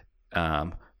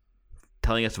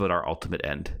telling us about our ultimate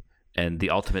end and the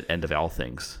ultimate end of all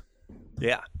things.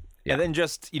 Yeah. And then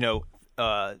just,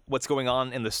 what's going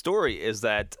on in the story is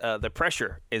that the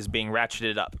pressure is being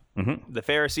ratcheted up. Mm-hmm. The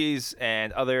Pharisees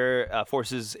and other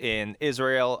forces in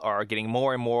Israel are getting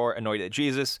more and more annoyed at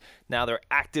Jesus. Now they're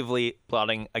actively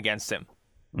plotting against him.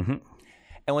 Mm-hmm.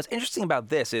 And what's interesting about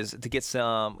this is to get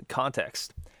some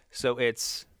context. So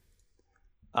it's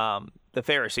the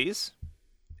Pharisees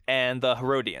and the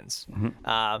Herodians. Mm-hmm.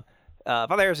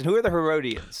 Father Harrison, who are the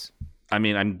Herodians? I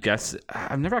mean,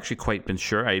 I've never actually quite been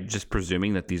sure. I'm just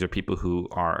presuming that these are people who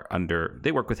are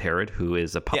they work with Herod, who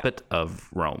is a puppet of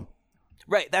Rome.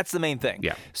 Right, that's the main thing.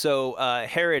 Yeah. So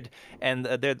Herod, and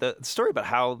the story about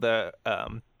how the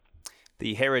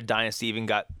Herod dynasty even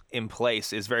got in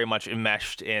place is very much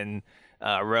enmeshed in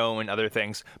Rome and other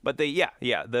things. But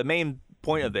the main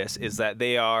point of this is that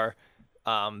they are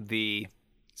the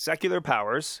secular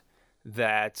powers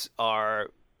that are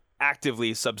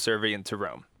actively subservient to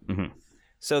Rome. Mm-hmm.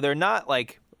 So they're not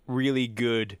like really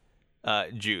good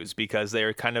Jews because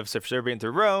they're kind of subservient to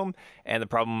Rome. And the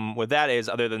problem with that is,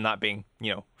 other than not being,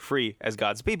 free as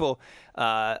God's people,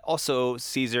 also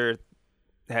Caesar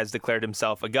has declared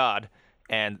himself a god,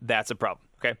 and that's a problem.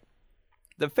 Okay.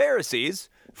 The Pharisees,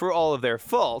 for all of their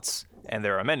faults, and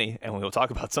there are many, and we will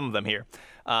talk about some of them here,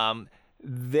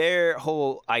 their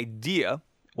whole idea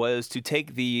was to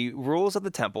take the rules of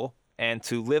the temple and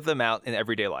to live them out in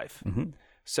everyday life. Mm-hmm.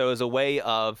 So as a way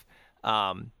of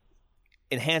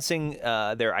enhancing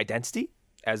their identity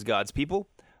as God's people,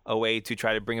 a way to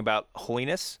try to bring about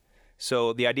holiness.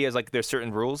 So the idea is like there's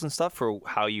certain rules and stuff for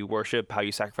how you worship, how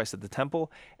you sacrifice at the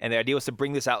temple. And the idea was to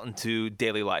bring this out into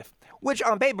daily life, which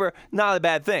on paper, not a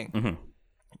bad thing. Mm-hmm.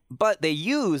 But they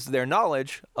use their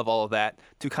knowledge of all of that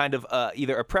to kind of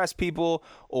either oppress people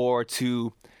or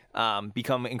to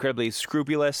become incredibly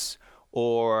scrupulous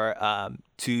or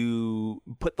to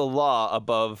put the law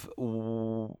above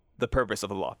the purpose of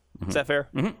the law. Is that fair?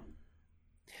 Mhm.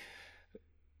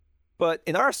 But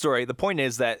in our story, the point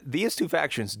is that these two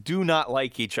factions do not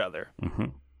like each other,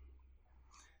 Mhm.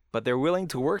 but they're willing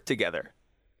to work together.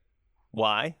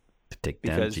 Why? To take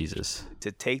down Because- Jesus.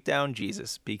 To take down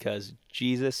Jesus, because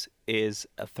Jesus is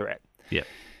a threat. Yeah.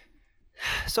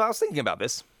 So I was thinking about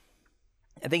this.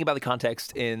 I think about the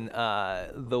context in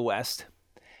the West.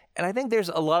 And I think there's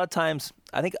a lot of times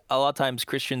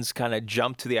Christians kind of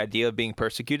jump to the idea of being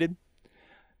persecuted.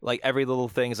 Like every little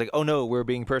thing is like, oh no, we're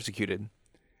being persecuted.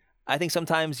 I think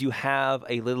sometimes you have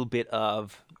a little bit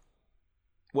of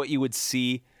what you would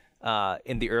see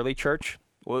in the early church.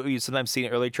 What you sometimes see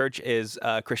in early church is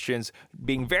Christians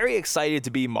being very excited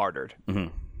to be martyred.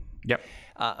 Yep.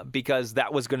 Because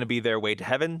that was going to be their way to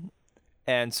heaven.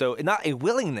 And so not a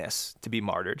willingness to be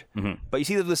martyred, but you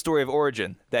see the story of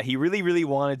Origen, that he really, really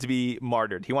wanted to be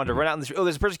martyred. He wanted to run out in the street. Oh,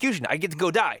 there's persecution. I get to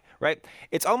go die, right?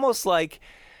 It's almost like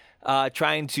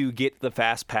trying to get the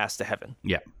fast pass to heaven.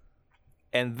 Yeah.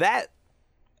 And that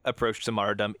approach to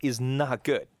martyrdom is not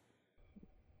good,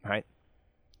 right?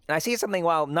 And I see something,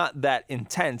 while not that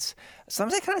intense,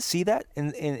 sometimes I kind of see that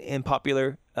in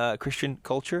popular Christian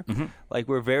culture. Like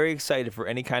we're very excited for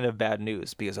any kind of bad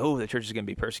news because, oh, the church is going to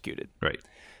be persecuted. Right.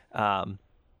 And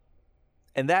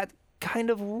that kind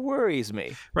of worries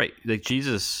me. Right. Like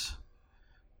Jesus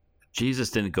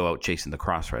didn't go out chasing the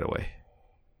cross right away.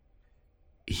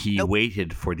 He Nope.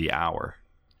 waited for the hour.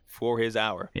 For his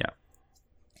hour. Yeah.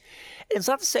 It's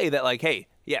not to say that, like, hey,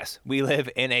 yes, we live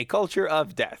in a culture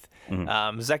of death.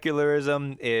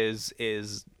 Secularism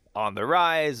is on the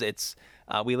rise. It's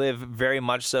we live very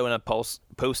much so in a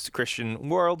post-Christian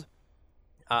world.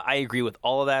 I agree with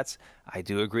all of that. I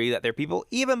do agree that there are people,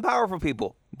 even powerful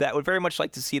people, that would very much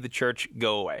like to see the church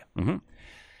go away.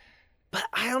 But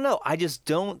I don't know. I just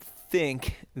don't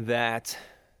think that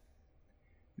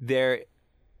there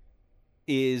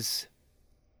is...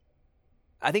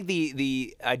 I think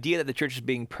the idea that the church is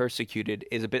being persecuted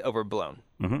is a bit overblown.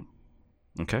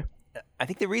 Okay. I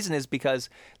think the reason is because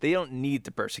they don't need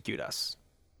to persecute us.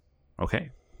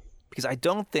 Okay. Because I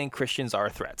don't think Christians are a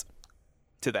threat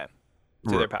to them,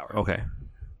 to their power. Okay.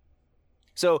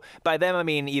 So by them, I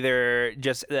mean either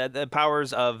just the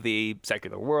powers of the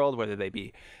secular world, whether they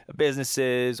be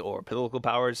businesses or political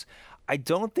powers. I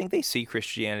don't think they see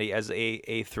Christianity as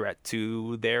a threat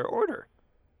to their order.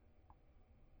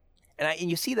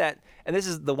 And you see that, and this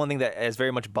is the one thing that has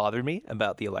very much bothered me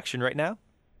about the election right now,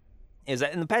 is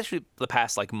that in the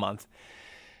past like month,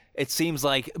 it seems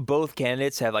like both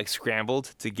candidates have like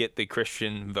scrambled to get the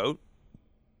Christian vote.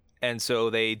 And so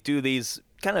they do these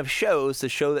kind of shows to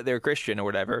show that they're Christian or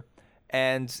whatever.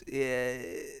 And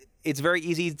it's very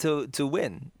easy to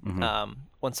win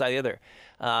one side or the other.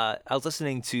 I was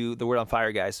listening to the Word on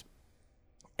Fire guys,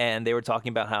 and they were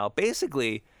talking about how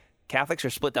basically Catholics are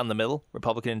split down the middle,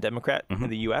 Republican and Democrat in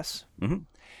the U.S. And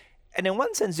in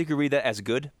one sense, you could read that as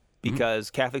good because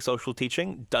Catholic social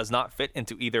teaching does not fit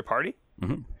into either party.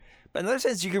 But in another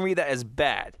sense, you can read that as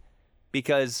bad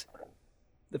because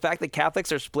the fact that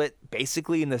Catholics are split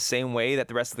basically in the same way that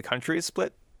the rest of the country is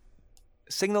split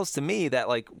signals to me that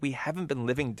like we haven't been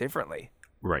living differently.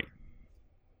 Right.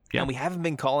 Yeah. And we haven't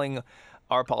been calling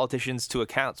our politicians to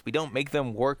account. We don't make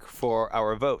them work for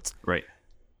our votes. Right.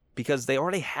 Because they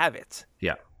already have it.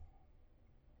 Yeah.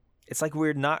 It's like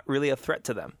we're not really a threat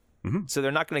to them. So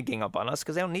they're not going to gang up on us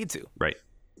because they don't need to. Right.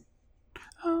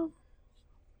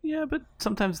 Yeah, but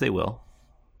sometimes they will.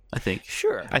 I think.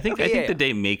 Sure. I think Okay, the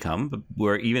day may come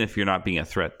where even if you're not being a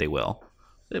threat, they will.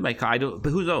 It might. I don't. But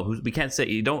who knows? We can't say.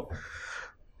 You don't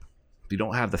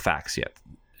have the facts yet,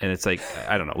 and it's like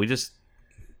I don't know. I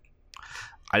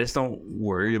just don't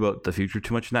worry about the future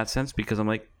too much in that sense because I'm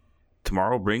like,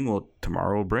 tomorrow will bring what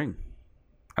tomorrow will bring.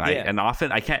 And Yeah. and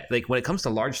often I can't, like when it comes to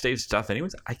large stage stuff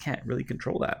anyways, I can't really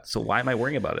control that. So why am I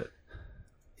worrying about it?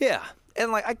 Yeah.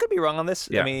 And like I could be wrong on this.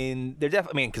 Yeah. I mean,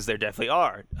 because there definitely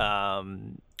are.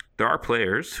 There are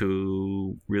players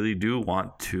who really do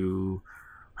want to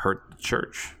hurt the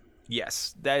church.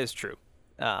 Yes, that is true.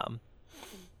 But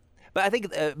I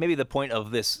think maybe the point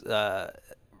of this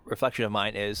reflection of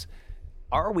mine is,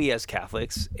 are we as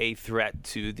Catholics a threat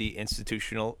to the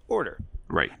institutional order?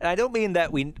 Right. And I don't mean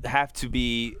that we have to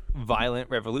be violent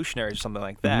revolutionaries or something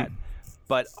like that,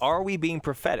 but are we being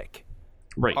prophetic?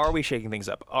 Right. Are we shaking things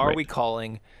up? Are Right. we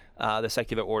calling the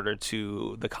secular order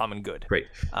to the common good? Right.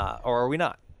 Or are we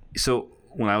not? So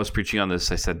when I was preaching on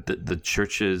this, I said that the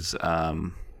church's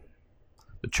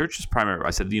primary.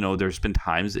 I said, there's been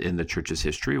times in the church's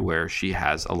history where she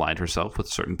has aligned herself with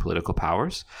certain political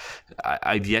powers.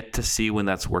 I've yet to see when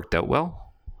that's worked out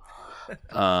well.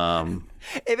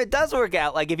 If it does work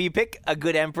out, like if you pick a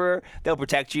good emperor, they'll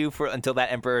protect you for until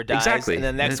that emperor dies. Exactly. And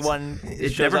the next one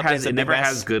shows up as a it never big mess.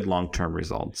 has good long-term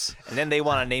results. And then they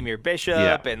want to name your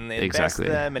bishop and invest exactly.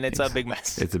 them, and it's a big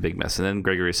mess. It's a big mess. And then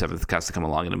Gregory VII has to come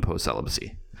along and impose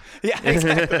celibacy. Yeah,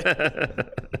 exactly.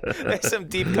 There's some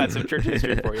deep cuts of church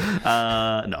history for you.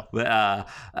 No. But,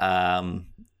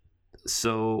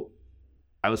 so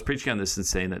I was preaching on this and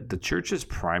saying that the church's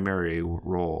primary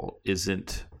role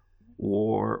isn't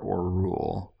war or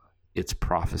rule, it's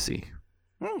prophecy.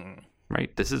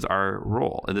 Right? This is our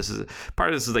role. And this is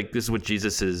part of this is what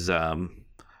Jesus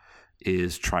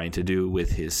is trying to do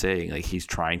with his saying. Like, he's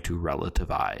trying to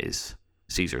relativize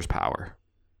Caesar's power.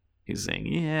 He's saying,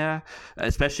 yeah,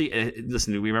 especially,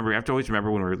 listen, we have to always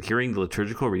remember when we're hearing the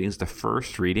liturgical readings, the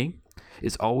first reading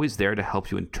is always there to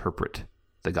help you interpret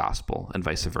the gospel and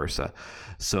vice versa.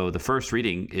 So the first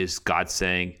reading is God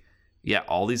saying, yeah,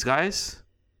 all these guys,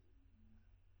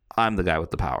 I'm the guy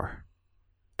with the power.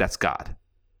 That's God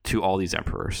to all these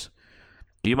emperors.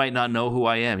 You might not know who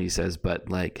I am, he says, but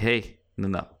like, hey,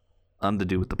 no, I'm the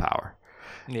dude with the power.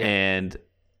 Yeah. And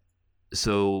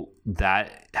so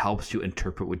that helps you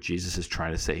interpret what Jesus is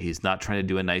trying to say. He's not trying to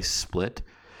do a nice split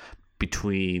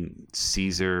between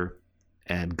Caesar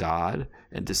and God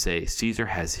and to say Caesar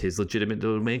has his legitimate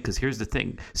domain, because here's the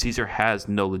thing. Caesar has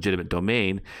no legitimate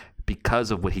domain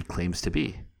because of what he claims to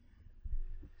be.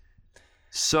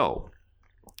 So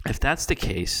if that's the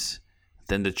case,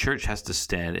 then the church has to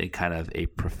stand in kind of a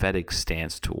prophetic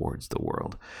stance towards the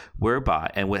world, whereby,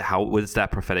 and what is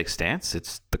that prophetic stance?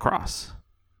 It's the cross.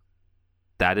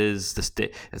 That is the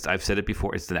state, as I've said it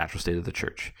before, it's the natural state of the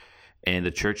church. And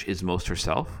the church is most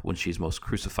herself when she's most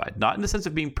crucified. Not in the sense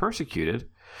of being persecuted,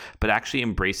 but actually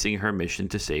embracing her mission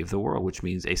to save the world, which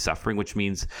means a suffering, which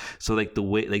means, so the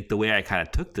way I kind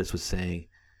of took this was saying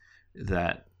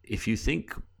that if you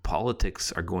think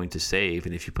politics are going to save,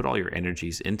 and if you put all your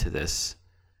energies into this,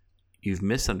 you've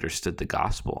misunderstood the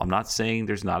gospel. I'm not saying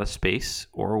there's not a space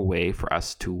or a way for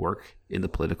us to work in the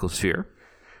political sphere.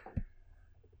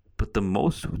 But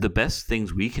the best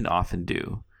things we can often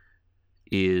do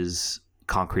is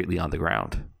concretely on the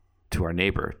ground to our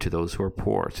neighbor, to those who are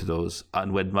poor, to those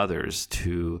unwed mothers,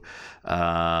 to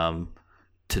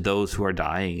those who are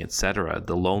dying, etc.,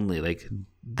 the lonely. Like,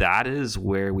 that is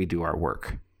where we do our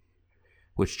work,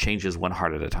 which changes one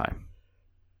heart at a time.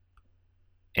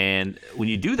 And when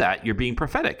you do that, you're being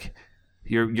prophetic.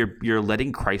 You're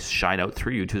letting Christ shine out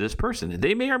through you to this person.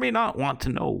 They may or may not want to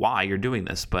know why you're doing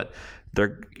this, but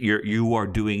you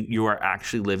are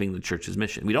actually living the church's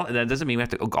mission. That doesn't mean we have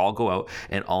to all go out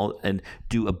and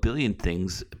do a billion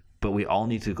things, but we all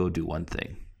need to go do one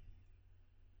thing.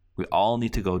 We all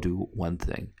need to go do one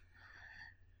thing.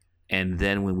 And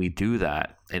then when we do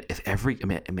that, and if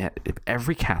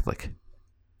every Catholic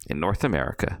in North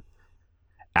America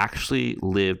actually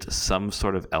lived some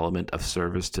sort of element of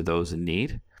service to those in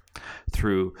need,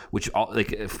 through which,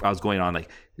 if I was going on,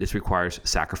 like, this requires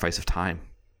sacrifice of time,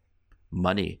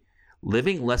 money,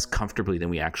 living less comfortably than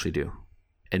we actually do,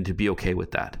 and to be okay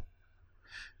with that.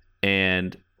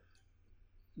 And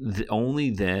only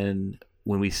then,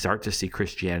 when we start to see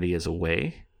Christianity as a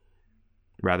way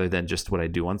rather than just what I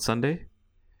do on Sunday,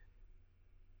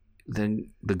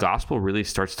 then the gospel really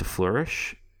starts to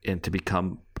flourish and to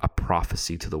become a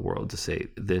prophecy to the world, to say,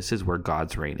 this is where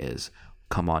God's reign is.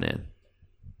 Come on in.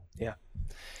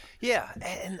 Yeah.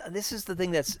 And this is the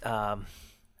thing that's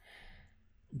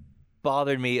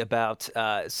bothered me about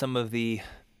some of the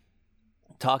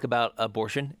talk about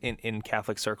abortion in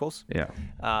Catholic circles. Yeah.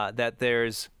 That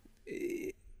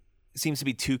seems to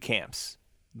be two camps.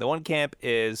 The one camp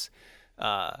is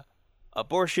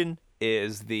abortion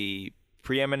is the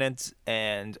preeminent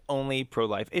and only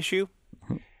pro-life issue.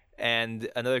 And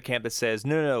another camp that says,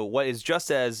 no, what is just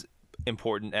as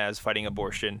important as fighting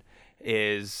abortion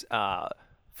is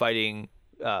fighting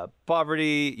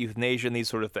poverty, euthanasia, and these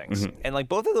sort of things. Mm-hmm. And like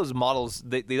both of those models,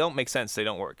 they don't make sense. They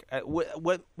don't work.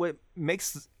 What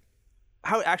makes,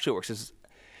 how it actually works is,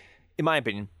 in my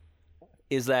opinion,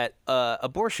 is that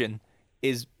abortion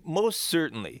is most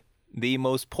certainly the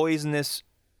most poisonous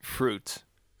fruit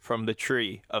from the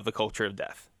tree of the culture of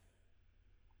death.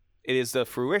 It is the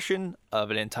fruition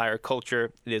of an entire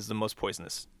culture. It is the most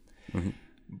poisonous. Mm-hmm.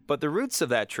 But the roots of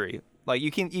that tree, like you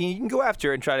can go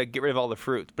after it and try to get rid of all the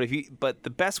fruit. But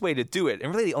the best way to do it,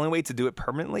 and really the only way to do it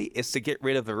permanently, is to get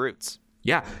rid of the roots.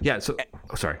 Yeah. So,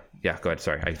 sorry. Yeah, go ahead.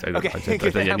 Sorry. I you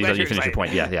finish your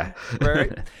point. Yeah.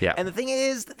 Right? Yeah. And the thing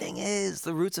is,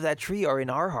 the roots of that tree are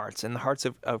in our hearts and the hearts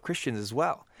of Christians as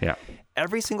well. Yeah.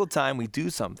 Every single time we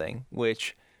do something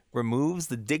which removes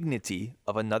the dignity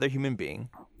of another human being,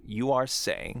 you are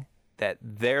saying that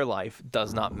their life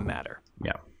does not matter.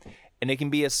 Yeah. And it can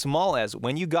be as small as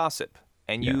when you gossip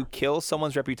and you kill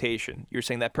someone's reputation, you're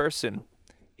saying that person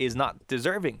is not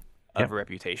deserving of a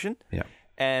reputation. Yeah.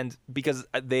 And because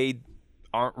they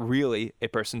aren't really a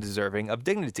person deserving of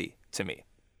dignity to me.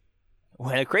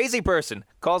 When a crazy person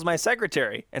calls my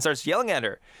secretary and starts yelling at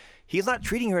her, he's not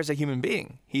treating her as a human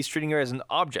being. He's treating her as an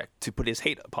object to put his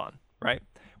hate upon, right?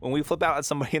 When we flip out at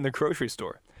somebody in the grocery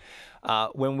store,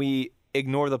 when we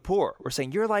ignore the poor, we're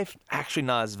saying your life actually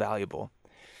not as valuable.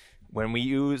 When we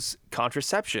use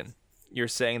contraception, you're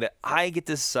saying that I get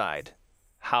to decide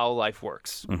how life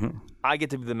works. Mm-hmm. I get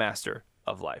to be the master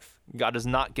of life. God does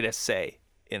not get a say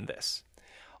in this.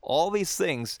 All these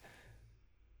things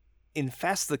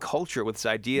infest the culture with this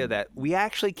idea that we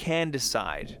actually can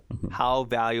decide how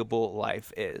valuable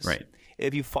life is. Right.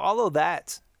 If you follow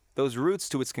those roots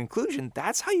to its conclusion,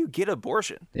 that's how you get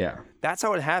abortion. Yeah. That's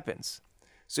how it happens.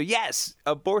 So yes,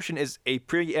 abortion is a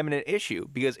preeminent issue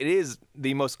because it is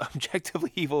the most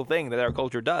objectively evil thing that our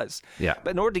culture does. Yeah.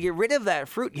 But in order to get rid of that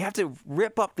fruit, you have to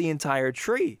rip up the entire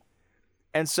tree.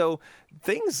 And so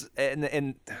things,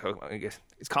 and I guess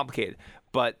it's complicated,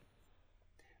 but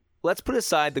let's put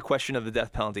aside the question of the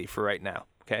death penalty for right now,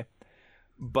 okay?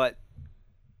 But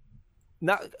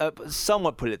not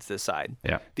somewhat put it to the side.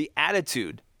 Yeah. The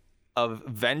attitude of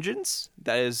vengeance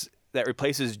that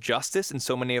replaces justice in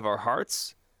so many of our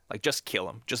hearts, like just kill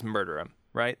him, just murder him,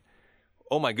 right?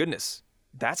 Oh my goodness,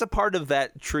 that's a part of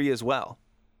that tree as well.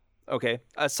 Okay,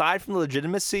 aside from the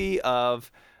legitimacy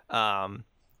of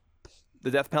the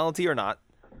death penalty or not,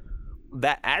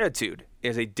 that attitude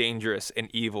is a dangerous and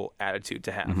evil attitude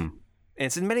to have. Mm-hmm. And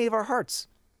it's in many of our hearts.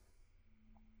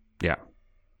 Yeah.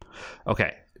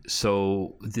 Okay.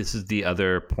 So this is the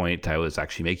other point I was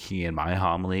actually making in my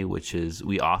homily, which is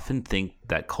we often think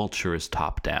that culture is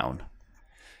top down.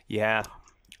 Yeah.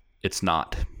 It's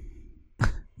not.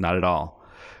 Not at all.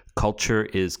 Culture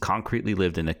is concretely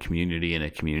lived in a community and a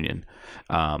communion,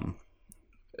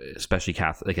 especially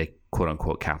Catholic, like a quote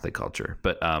unquote Catholic culture.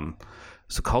 But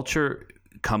so culture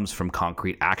comes from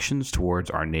concrete actions towards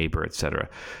our neighbor, etc.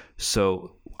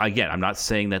 So again, I'm not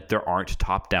saying that there aren't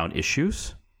top down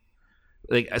issues.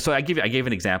 So I gave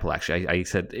an example. Actually, I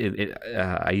said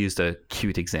I used a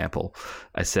cute example.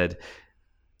 I said,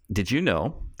 did you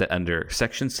know that under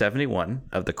Section 71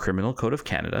 of the Criminal Code of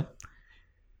Canada,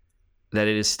 that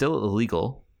it is still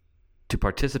illegal to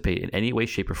participate in any way,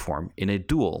 shape, or form in a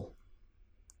duel?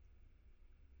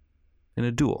 In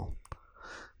a duel.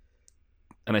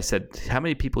 And I said, how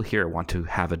many people here want to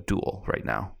have a duel right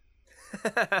now?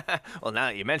 Well, now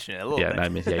that you mention it a little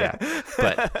bit. Yeah.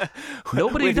 But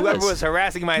nobody when does. whoever was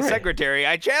harassing my secretary,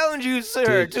 I challenge you,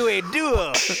 sir, to a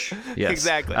duel. Yes.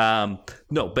 Exactly.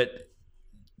 No, but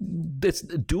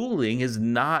dueling is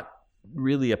not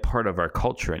really a part of our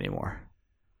culture anymore.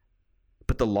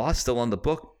 But the law's still on the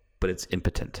book, but it's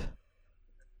impotent.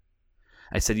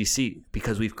 I said, you see,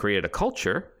 because we've created a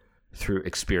culture through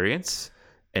experience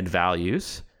and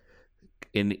values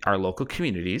in our local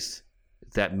communities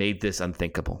that made this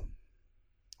unthinkable.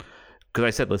 Because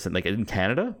I said, listen, like in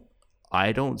Canada,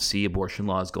 I don't see abortion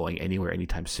laws going anywhere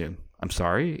anytime soon. I'm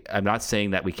sorry. I'm not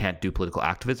saying that we can't do political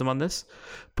activism on this,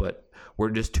 but we're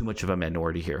just too much of a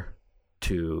minority here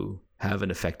to have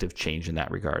an effective change in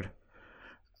that regard.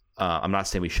 I'm not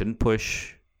saying we shouldn't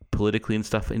push politically and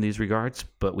stuff in these regards,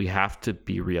 but we have to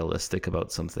be realistic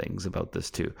about some things about this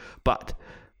too. But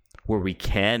where we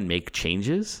can make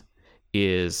changes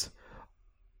is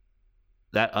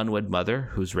that unwed mother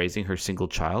who's raising her single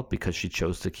child because she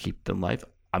chose to keep them alive.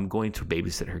 I'm going to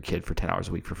babysit her kid for 10 hours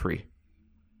a week for free,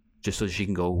 just so she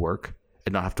can go work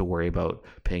and not have to worry about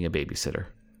paying a babysitter.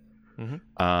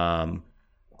 Mm-hmm.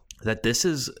 That this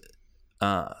is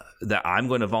that I'm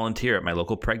going to volunteer at my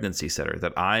local pregnancy center,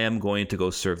 that I am going to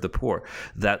go serve the poor,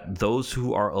 that those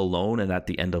who are alone and at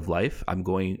the end of life, I'm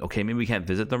going, okay, maybe we can't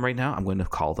visit them right now. I'm going to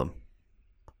call them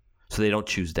so they don't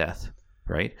choose death,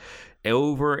 right?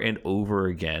 Over and over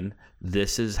again,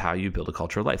 this is how you build a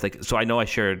culture of life. Like, so I know I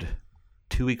shared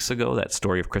 2 weeks ago that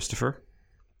story of Christopher.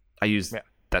 I used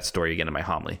that story again in my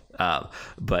homily.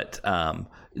 But not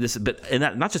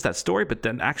just that story, but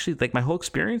then actually like my whole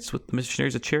experience with the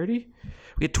Missionaries of Charity,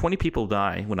 we had 20 people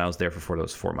die when I was there for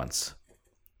those 4 months.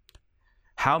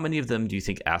 How many of them do you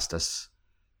think asked us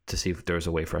to see if there was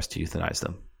a way for us to euthanize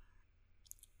them?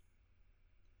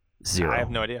 0. I have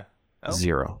no idea. Oh.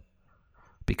 0.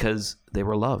 Because they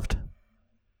were loved.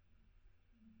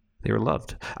 They were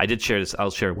loved. I did share this.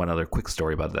 I'll share one other quick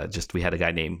story about that. Just we had a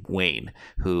guy named Wayne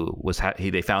who was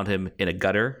they found him in a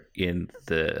gutter in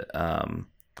the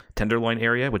Tenderloin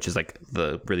area, which is like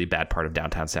the really bad part of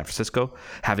downtown San Francisco,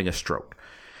 having a stroke.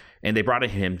 And they brought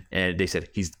him, and they said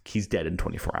he's dead in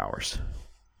 24 hours.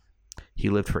 He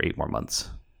lived for 8 more months.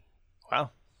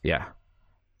 Wow. Yeah.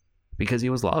 Because he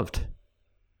was loved.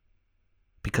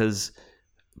 Because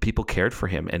people cared for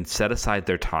him and set aside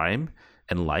their time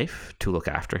and life to look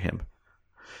after him.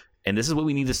 And this is what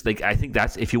we need to, like, I think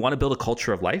that's, if you want to build a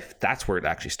culture of life, that's where it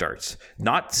actually starts.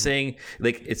 Not saying,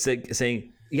 like, it's like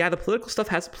saying, yeah, the political stuff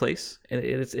has a place and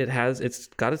it's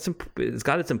got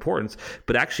its importance,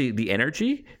 but actually the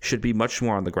energy should be much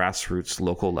more on the grassroots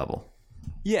local level.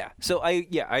 Yeah. So I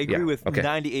agree with okay.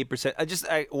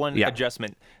 98%. One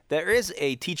adjustment. There is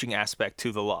a teaching aspect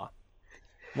to the law.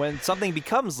 When something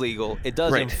becomes legal, it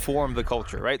does inform the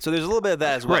culture, right? So there's a little bit of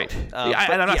that as well. Right.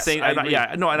 And I'm not saying,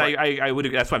 I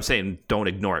would. That's why I'm saying don't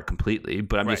ignore it completely.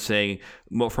 But I'm just saying,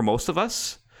 for most of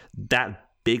us, that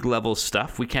big level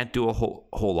stuff, we can't do a whole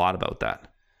lot about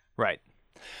that. Right.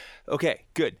 Okay.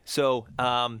 Good. So,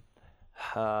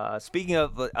 speaking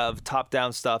of top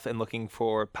down stuff and looking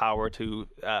for power to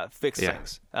fix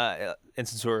things, and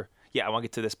since I want to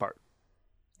get to this part.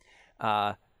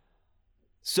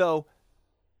 So.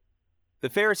 The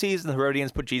Pharisees and the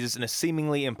Herodians put Jesus in a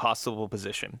seemingly impossible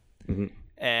position,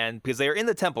 and because they are in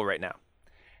the temple right now,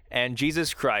 and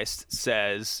Jesus Christ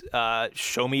says,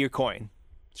 "Show me your coin.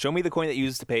 Show me the coin that you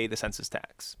used to pay the census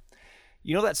tax."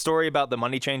 You know that story about the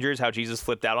money changers? How Jesus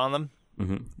flipped out on them.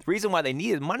 The reason why they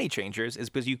needed money changers is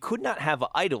because you could not have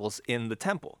idols in the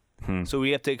temple, so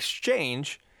we have to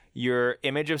exchange your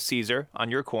image of Caesar on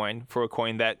your coin for a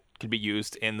coin that could be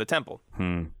used in the temple.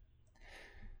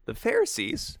 The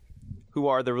Pharisees, who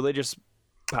are the religious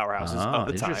powerhouses of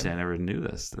the time. Interesting. I never knew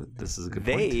this. This is a good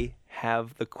point. They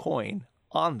have the coin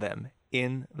on them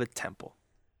in the temple.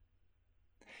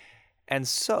 And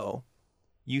so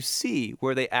you see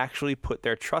where they actually put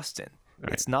their trust in.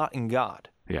 Right. It's not in God.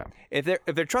 Yeah. If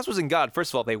their trust was in God,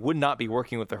 first of all, they would not be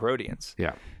working with the Herodians.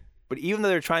 Yeah. But even though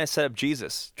they're trying to set up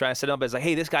Jesus, trying to set him up as like,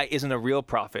 hey, this guy isn't a real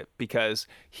prophet because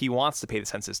he wants to pay the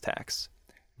census tax,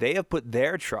 they have put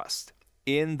their trust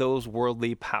in those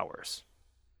worldly powers.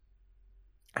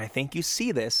 I think you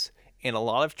see this in a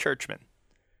lot of churchmen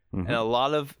and a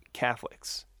lot of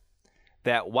Catholics,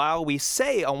 that while we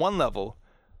say on one level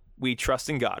we trust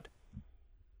in God,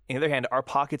 on the other hand, our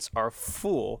pockets are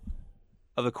full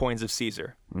of the coins of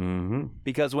Caesar.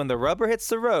 Because when the rubber hits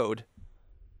the road,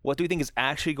 what do we think is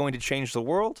actually going to change the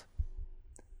world?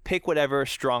 Pick whatever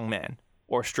strong man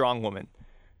or strong woman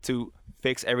to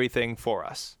fix everything for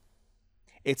us.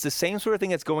 It's the same sort of thing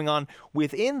that's going on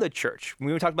within the church.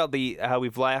 When we talked about how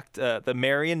we've lacked the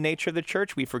Marian nature of the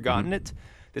church, we've forgotten it.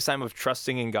 This time of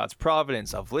trusting in God's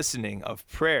providence, of listening, of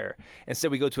prayer. Instead,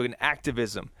 we go to an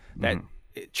activism that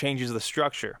it changes the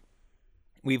structure.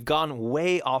 We've gone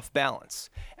way off balance.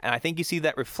 And I think you see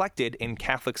that reflected in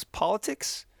Catholics'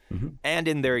 politics and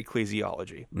in their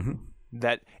ecclesiology.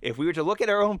 That if we were to look at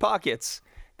our own pockets,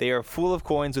 they are full of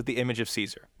coins with the image of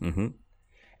Caesar.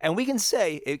 And we can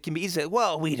say, it can be easy to say,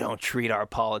 well, we don't treat our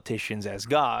politicians as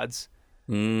gods.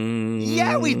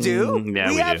 Yeah, we do.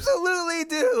 Yeah, we absolutely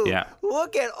do. Yeah.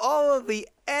 Look at all of the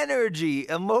energy,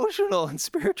 emotional and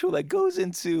spiritual, that goes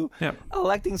into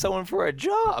electing someone for a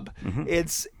job.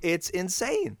 It's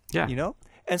insane. Yeah. You know?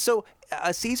 And so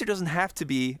Caesar doesn't have to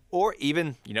be, or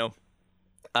even,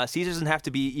 Caesar doesn't have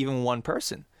to be even one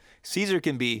person. Caesar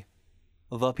can be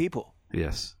the people.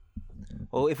 Yes.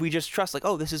 Well, if we just trust, like,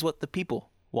 oh, this is what the people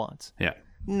want. Yeah.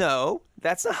 No,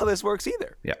 that's not how this works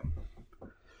either. Yeah.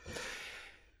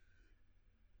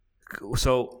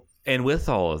 So, and with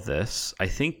all of this, I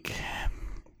think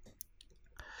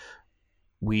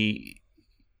we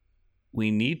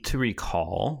need to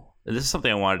recall, and this is something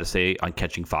I wanted to say on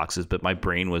Catching Foxes, but my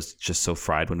brain was just so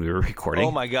fried when we were recording.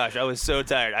 Oh my gosh, I was so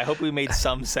tired. I hope we made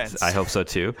some sense. I hope so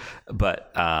too.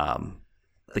 But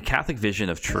the Catholic vision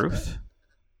of truth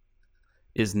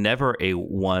is never a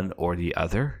one or the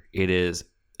other. It is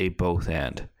a both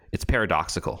and. It's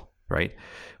paradoxical, right?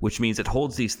 Which means it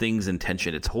holds these things in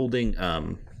tension. It's holding,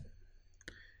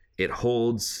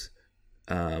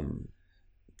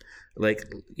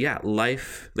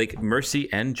 life, like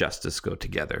mercy and justice go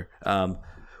together.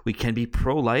 We can be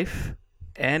pro-life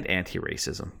and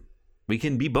anti-racism. We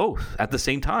can be both at the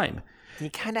same time. You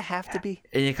kind of have to be.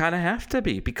 And you kind of have to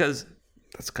be, because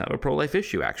that's kind of a pro-life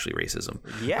issue, actually, racism.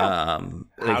 Yeah.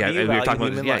 We were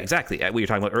talking about, exactly. We were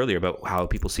talking about earlier about how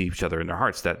people see each other in their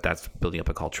hearts. That's building up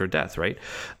a culture of death, right?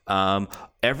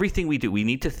 Everything we do, we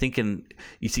need to think in.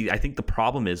 You see, I think the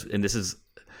problem is, and this is,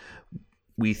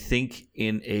 we think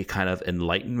in a kind of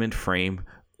enlightenment frame,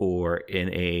 or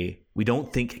we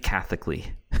don't think Catholically.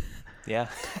 Yeah.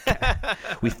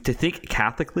 To think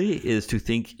Catholically is to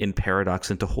think in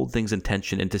paradox and to hold things in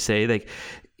tension and to say, like,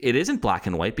 it isn't black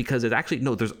and white, because it actually,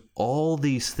 no, there's all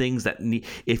these things that need,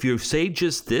 if you say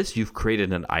just this, you've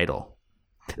created an idol.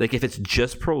 Like if it's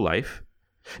just pro-life.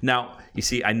 Now, you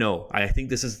see, I think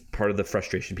this is part of the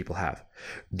frustration people have.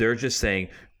 They're just saying,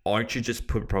 aren't you just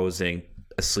proposing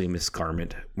a sleeveless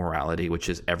garment morality, which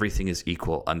is everything is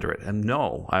equal under it? And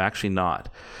no, I'm actually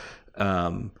not.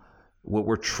 What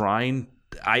we're trying,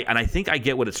 I think I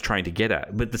get what it's trying to get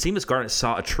at, but the seamless garment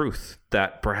saw a truth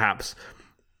that perhaps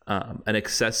an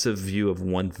excessive view of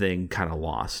one thing kind of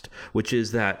lost, which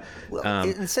is that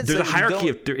there's a hierarchy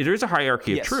of there is a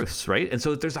hierarchy of truths, right? And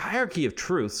so if there's a hierarchy of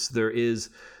truths, there is,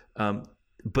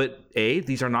 but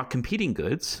these are not competing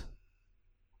goods.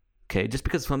 Okay, just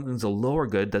because something's a lower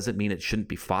good doesn't mean it shouldn't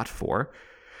be fought for.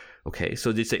 Okay,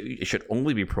 so they say it should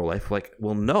only be pro-life. Like,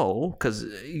 well, no, because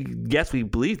yes, we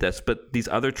believe this, but these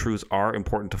other truths are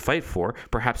important to fight for.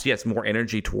 Perhaps, yes, more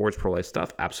energy towards pro-life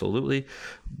stuff, absolutely.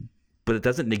 But it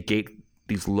doesn't negate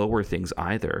these lower things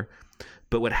either.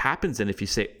 But what happens then if you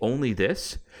say only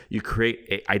this, you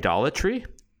create idolatry,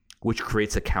 which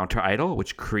creates a counter-idol,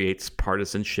 which creates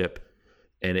partisanship,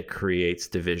 and it creates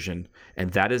division.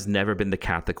 And that has never been the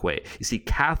Catholic way. You see,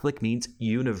 Catholic means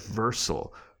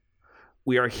universal.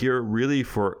 We are here really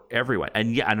for everyone.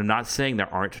 And yeah, I'm not saying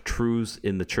there aren't truths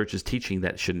in the church's teaching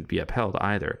that shouldn't be upheld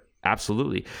either.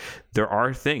 Absolutely. There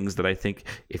are things that I think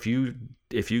if you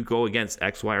go against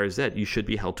X, Y, or Z, you should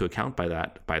be held to account by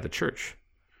that, by the church.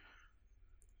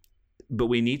 But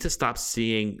we need to stop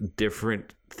seeing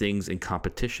different things in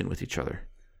competition with each other.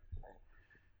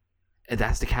 And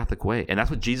that's the Catholic way. And that's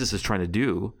what Jesus is trying to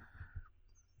do.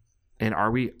 And are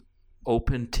we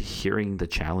open to hearing the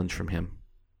challenge from him?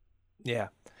 Yeah.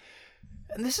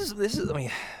 And this is I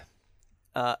mean,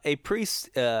 a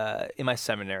priest in my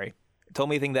seminary told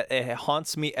me a thing that it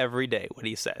haunts me every day. What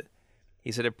he said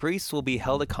a priest will be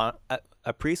held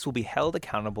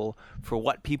accountable for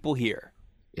what people hear,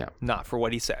 not for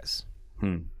what he says.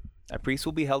 A priest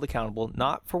will be held accountable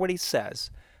not for what he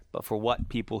says, but for what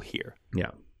people hear.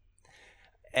 Yeah.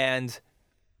 And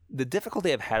the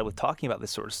difficulty I've had with talking about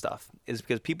this sort of stuff is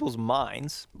because people's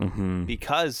minds,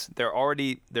 because their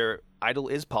idol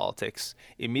is politics,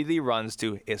 immediately runs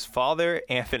to, is Father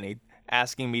Anthony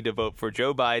asking me to vote for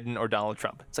Joe Biden or Donald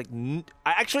Trump? It's like,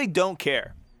 I actually don't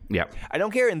care. Yeah. I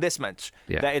don't care in this much.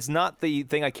 Yeah. That it's not the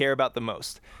thing I care about the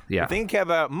most. Yeah. The thing I care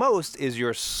about most is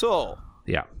your soul.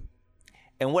 Yeah.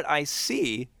 And what I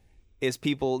see is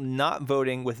people not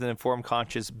voting with an informed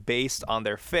conscience based on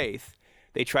their faith.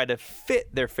 They try to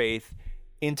fit their faith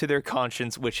into their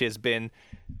conscience, which has been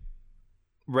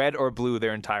red or blue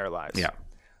their entire lives. Yeah.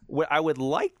 What I would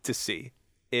like to see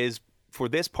is for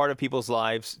this part of people's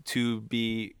lives to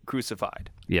be crucified.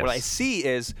 Yes. What I see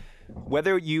is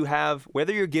whether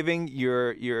you're giving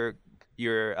your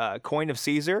coin of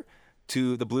Caesar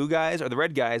to the blue guys or the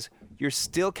red guys, you're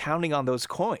still counting on those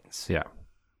coins. Yeah.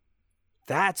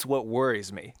 That's what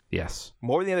worries me. Yes.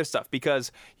 More than the other stuff,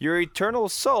 because your eternal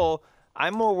soul,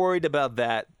 I'm more worried about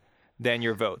that than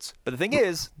your votes. But the thing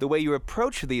is, the way you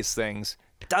approach these things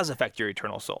does affect your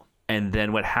eternal soul. And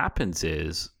then what happens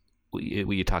is, what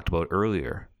you talked about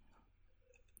earlier,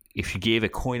 if you gave a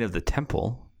coin of the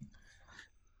temple,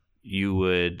 you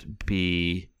would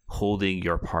be holding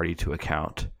your party to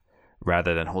account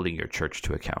rather than holding your church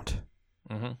to account.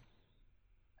 Mm-hmm.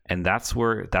 And that's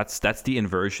the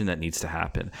inversion that needs to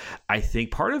happen. I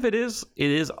think part of it is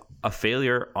a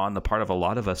failure on the part of a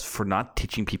lot of us for not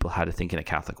teaching people how to think in a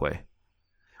Catholic way.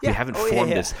 Yeah. We haven't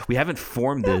formed this. We haven't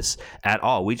formed this at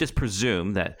all. We just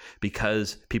presume that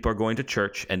because people are going to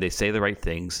church and they say the right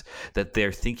things, that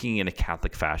they're thinking in a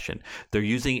Catholic fashion.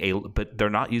 But they're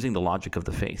not using the logic of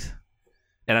the faith.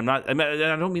 And I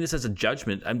don't mean this as a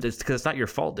judgment. I'm just, because it's not your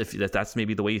fault if that's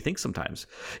maybe the way you think sometimes.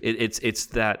 It's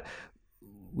that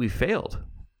we failed,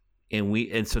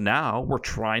 and so now we're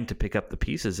trying to pick up the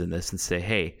pieces in this and say,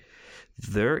 hey,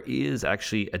 there is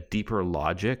actually a deeper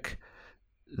logic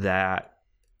that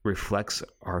reflects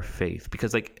our faith.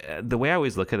 Because like the way I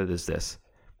always look at it is this: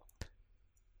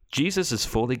 Jesus is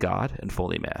fully God and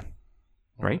fully man,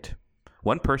 right?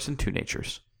 One person, two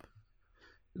natures.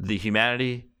 The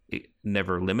humanity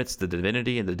never limits the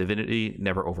divinity, and the divinity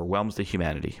never overwhelms the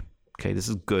humanity. Okay, this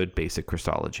is good basic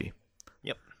Christology.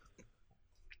 Yep.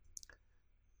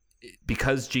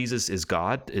 Because Jesus is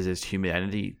God, is his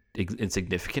humanity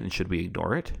insignificant, and should we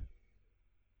ignore it?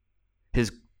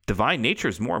 His divine nature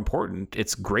is more important.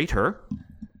 It's greater,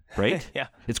 right? Yeah.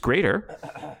 It's greater.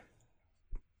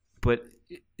 But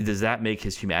does that make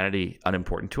his humanity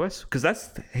unimportant to us? Because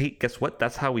guess what?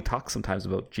 That's how we talk sometimes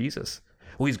about Jesus.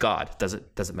 Well, he's God.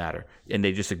 Doesn't matter. And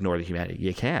they just ignore the humanity.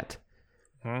 You can't.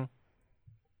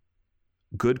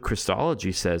 good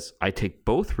Christology says I take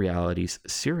both realities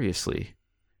seriously,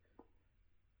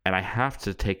 and I have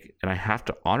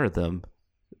to honor them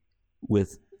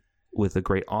with a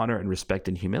great honor and respect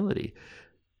and humility.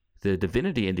 The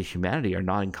divinity and the humanity are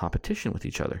not in competition with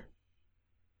each other.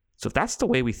 So if that's the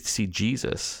way we see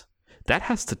Jesus, that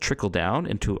has to trickle down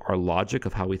into our logic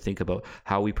of how we think about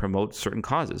how we promote certain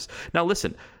causes. Now,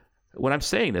 listen, when I'm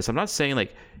saying this, I'm not saying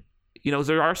like,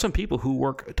 there are some people who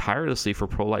work tirelessly for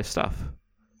pro-life stuff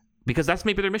because that's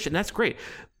maybe their mission. That's great.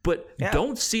 But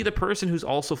don't see the person who's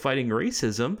also fighting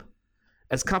racism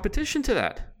as competition to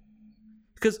that,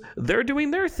 because they're doing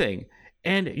their thing.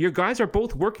 And your guys are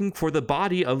both working for the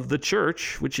body of the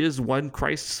church, which is one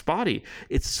Christ's body.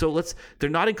 They're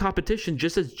not in competition,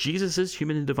 just as Jesus'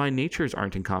 human and divine natures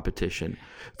aren't in competition.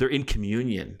 They're in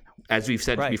communion. As we've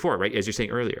said before, right? As you're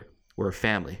saying earlier, we're a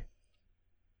family.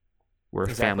 We're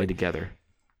a family together.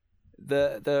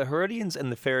 The Herodians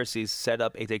and the Pharisees set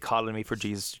up a dichotomy for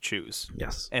Jesus to choose.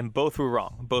 Yes. And both were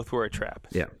wrong. Both were a trap.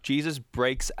 Yeah. Jesus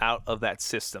breaks out of that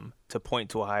system to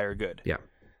point to a higher good. Yeah.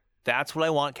 That's what I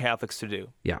want Catholics to do.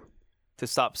 Yeah. To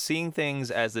stop seeing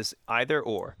things as this either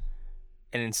or,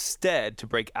 and instead to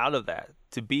break out of that,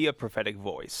 to be a prophetic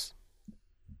voice,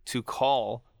 to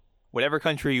call whatever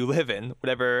country you live in,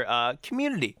 whatever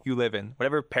community you live in,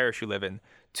 whatever parish you live in,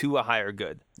 to a higher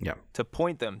good. Yeah. To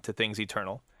point them to things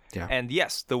eternal. Yeah. And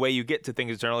yes, the way you get to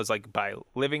things eternal is like by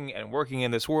living and working in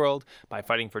this world, by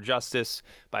fighting for justice,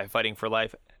 by fighting for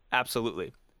life.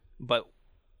 Absolutely. But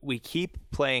we keep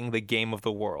playing the game of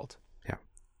the world. Yeah.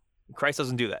 Christ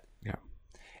doesn't do that. Yeah.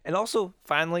 And also,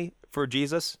 finally, for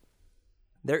Jesus,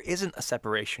 there isn't a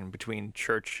separation between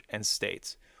church and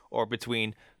state or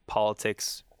between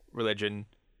politics, religion,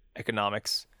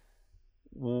 economics.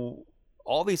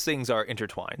 All these things are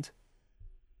intertwined.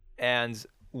 And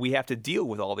we have to deal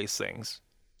with all these things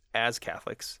as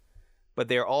Catholics, but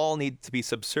they all need to be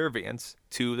subservient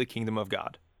to the kingdom of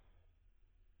God.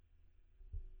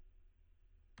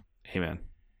 Amen.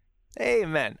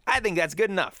 Amen. I think that's good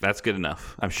enough. That's good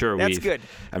enough. I'm sure that's good.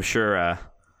 I'm sure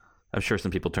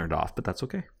some people turned off, but that's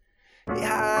okay.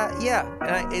 Yeah.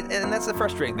 And that's the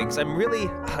frustrating thing, because I'm really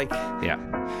like,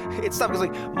 it's tough because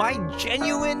like my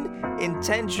genuine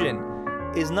intention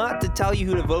is not to tell you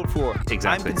who to vote for. Exactly.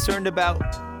 I'm concerned about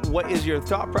what is your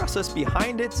thought process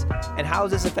behind it and how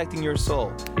is this affecting your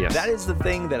soul. Yes. That is the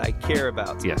thing that I care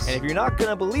about. Yes. And if you're not going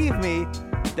to believe me,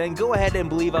 then go ahead and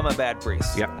believe I'm a bad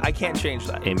priest. Yep. I can't change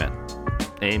that. Amen.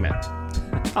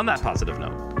 On that positive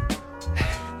note.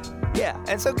 Yeah,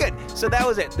 and so good. So that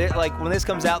was it. Like when this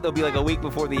comes out, there'll be like a week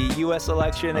before the U.S.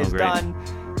 election is great. done.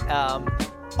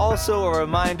 Also, a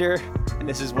reminder, and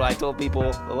this is what I told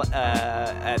people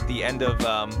at the end of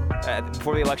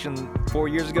before the election 4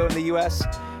 years ago in the U.S.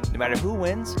 No matter who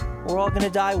wins, we're all going to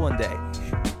die one day.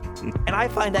 And I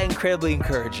find that incredibly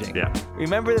encouraging. Yeah.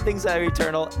 Remember the things that are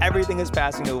eternal. Everything is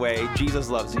passing away. Jesus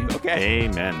loves you, okay?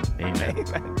 Amen. Amen.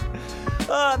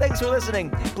 Thanks for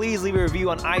listening. Please leave a review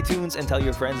on iTunes and tell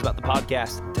your friends about the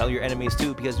podcast. Tell your enemies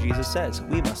too, because Jesus says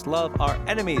we must love our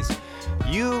enemies.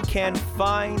 You can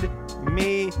find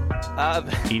me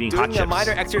eating doing hot chips. A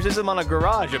minor exorcism on a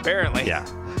garage, apparently. Yeah.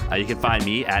 You can find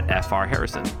me at FR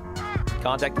Harrison.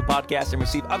 Contact the podcast and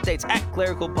receive updates at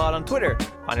ClericalPod on Twitter.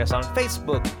 Find us on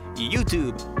Facebook,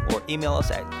 YouTube, or email us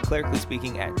at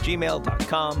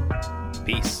clericallyspeaking@gmail.com.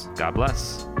 Peace. God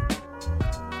bless.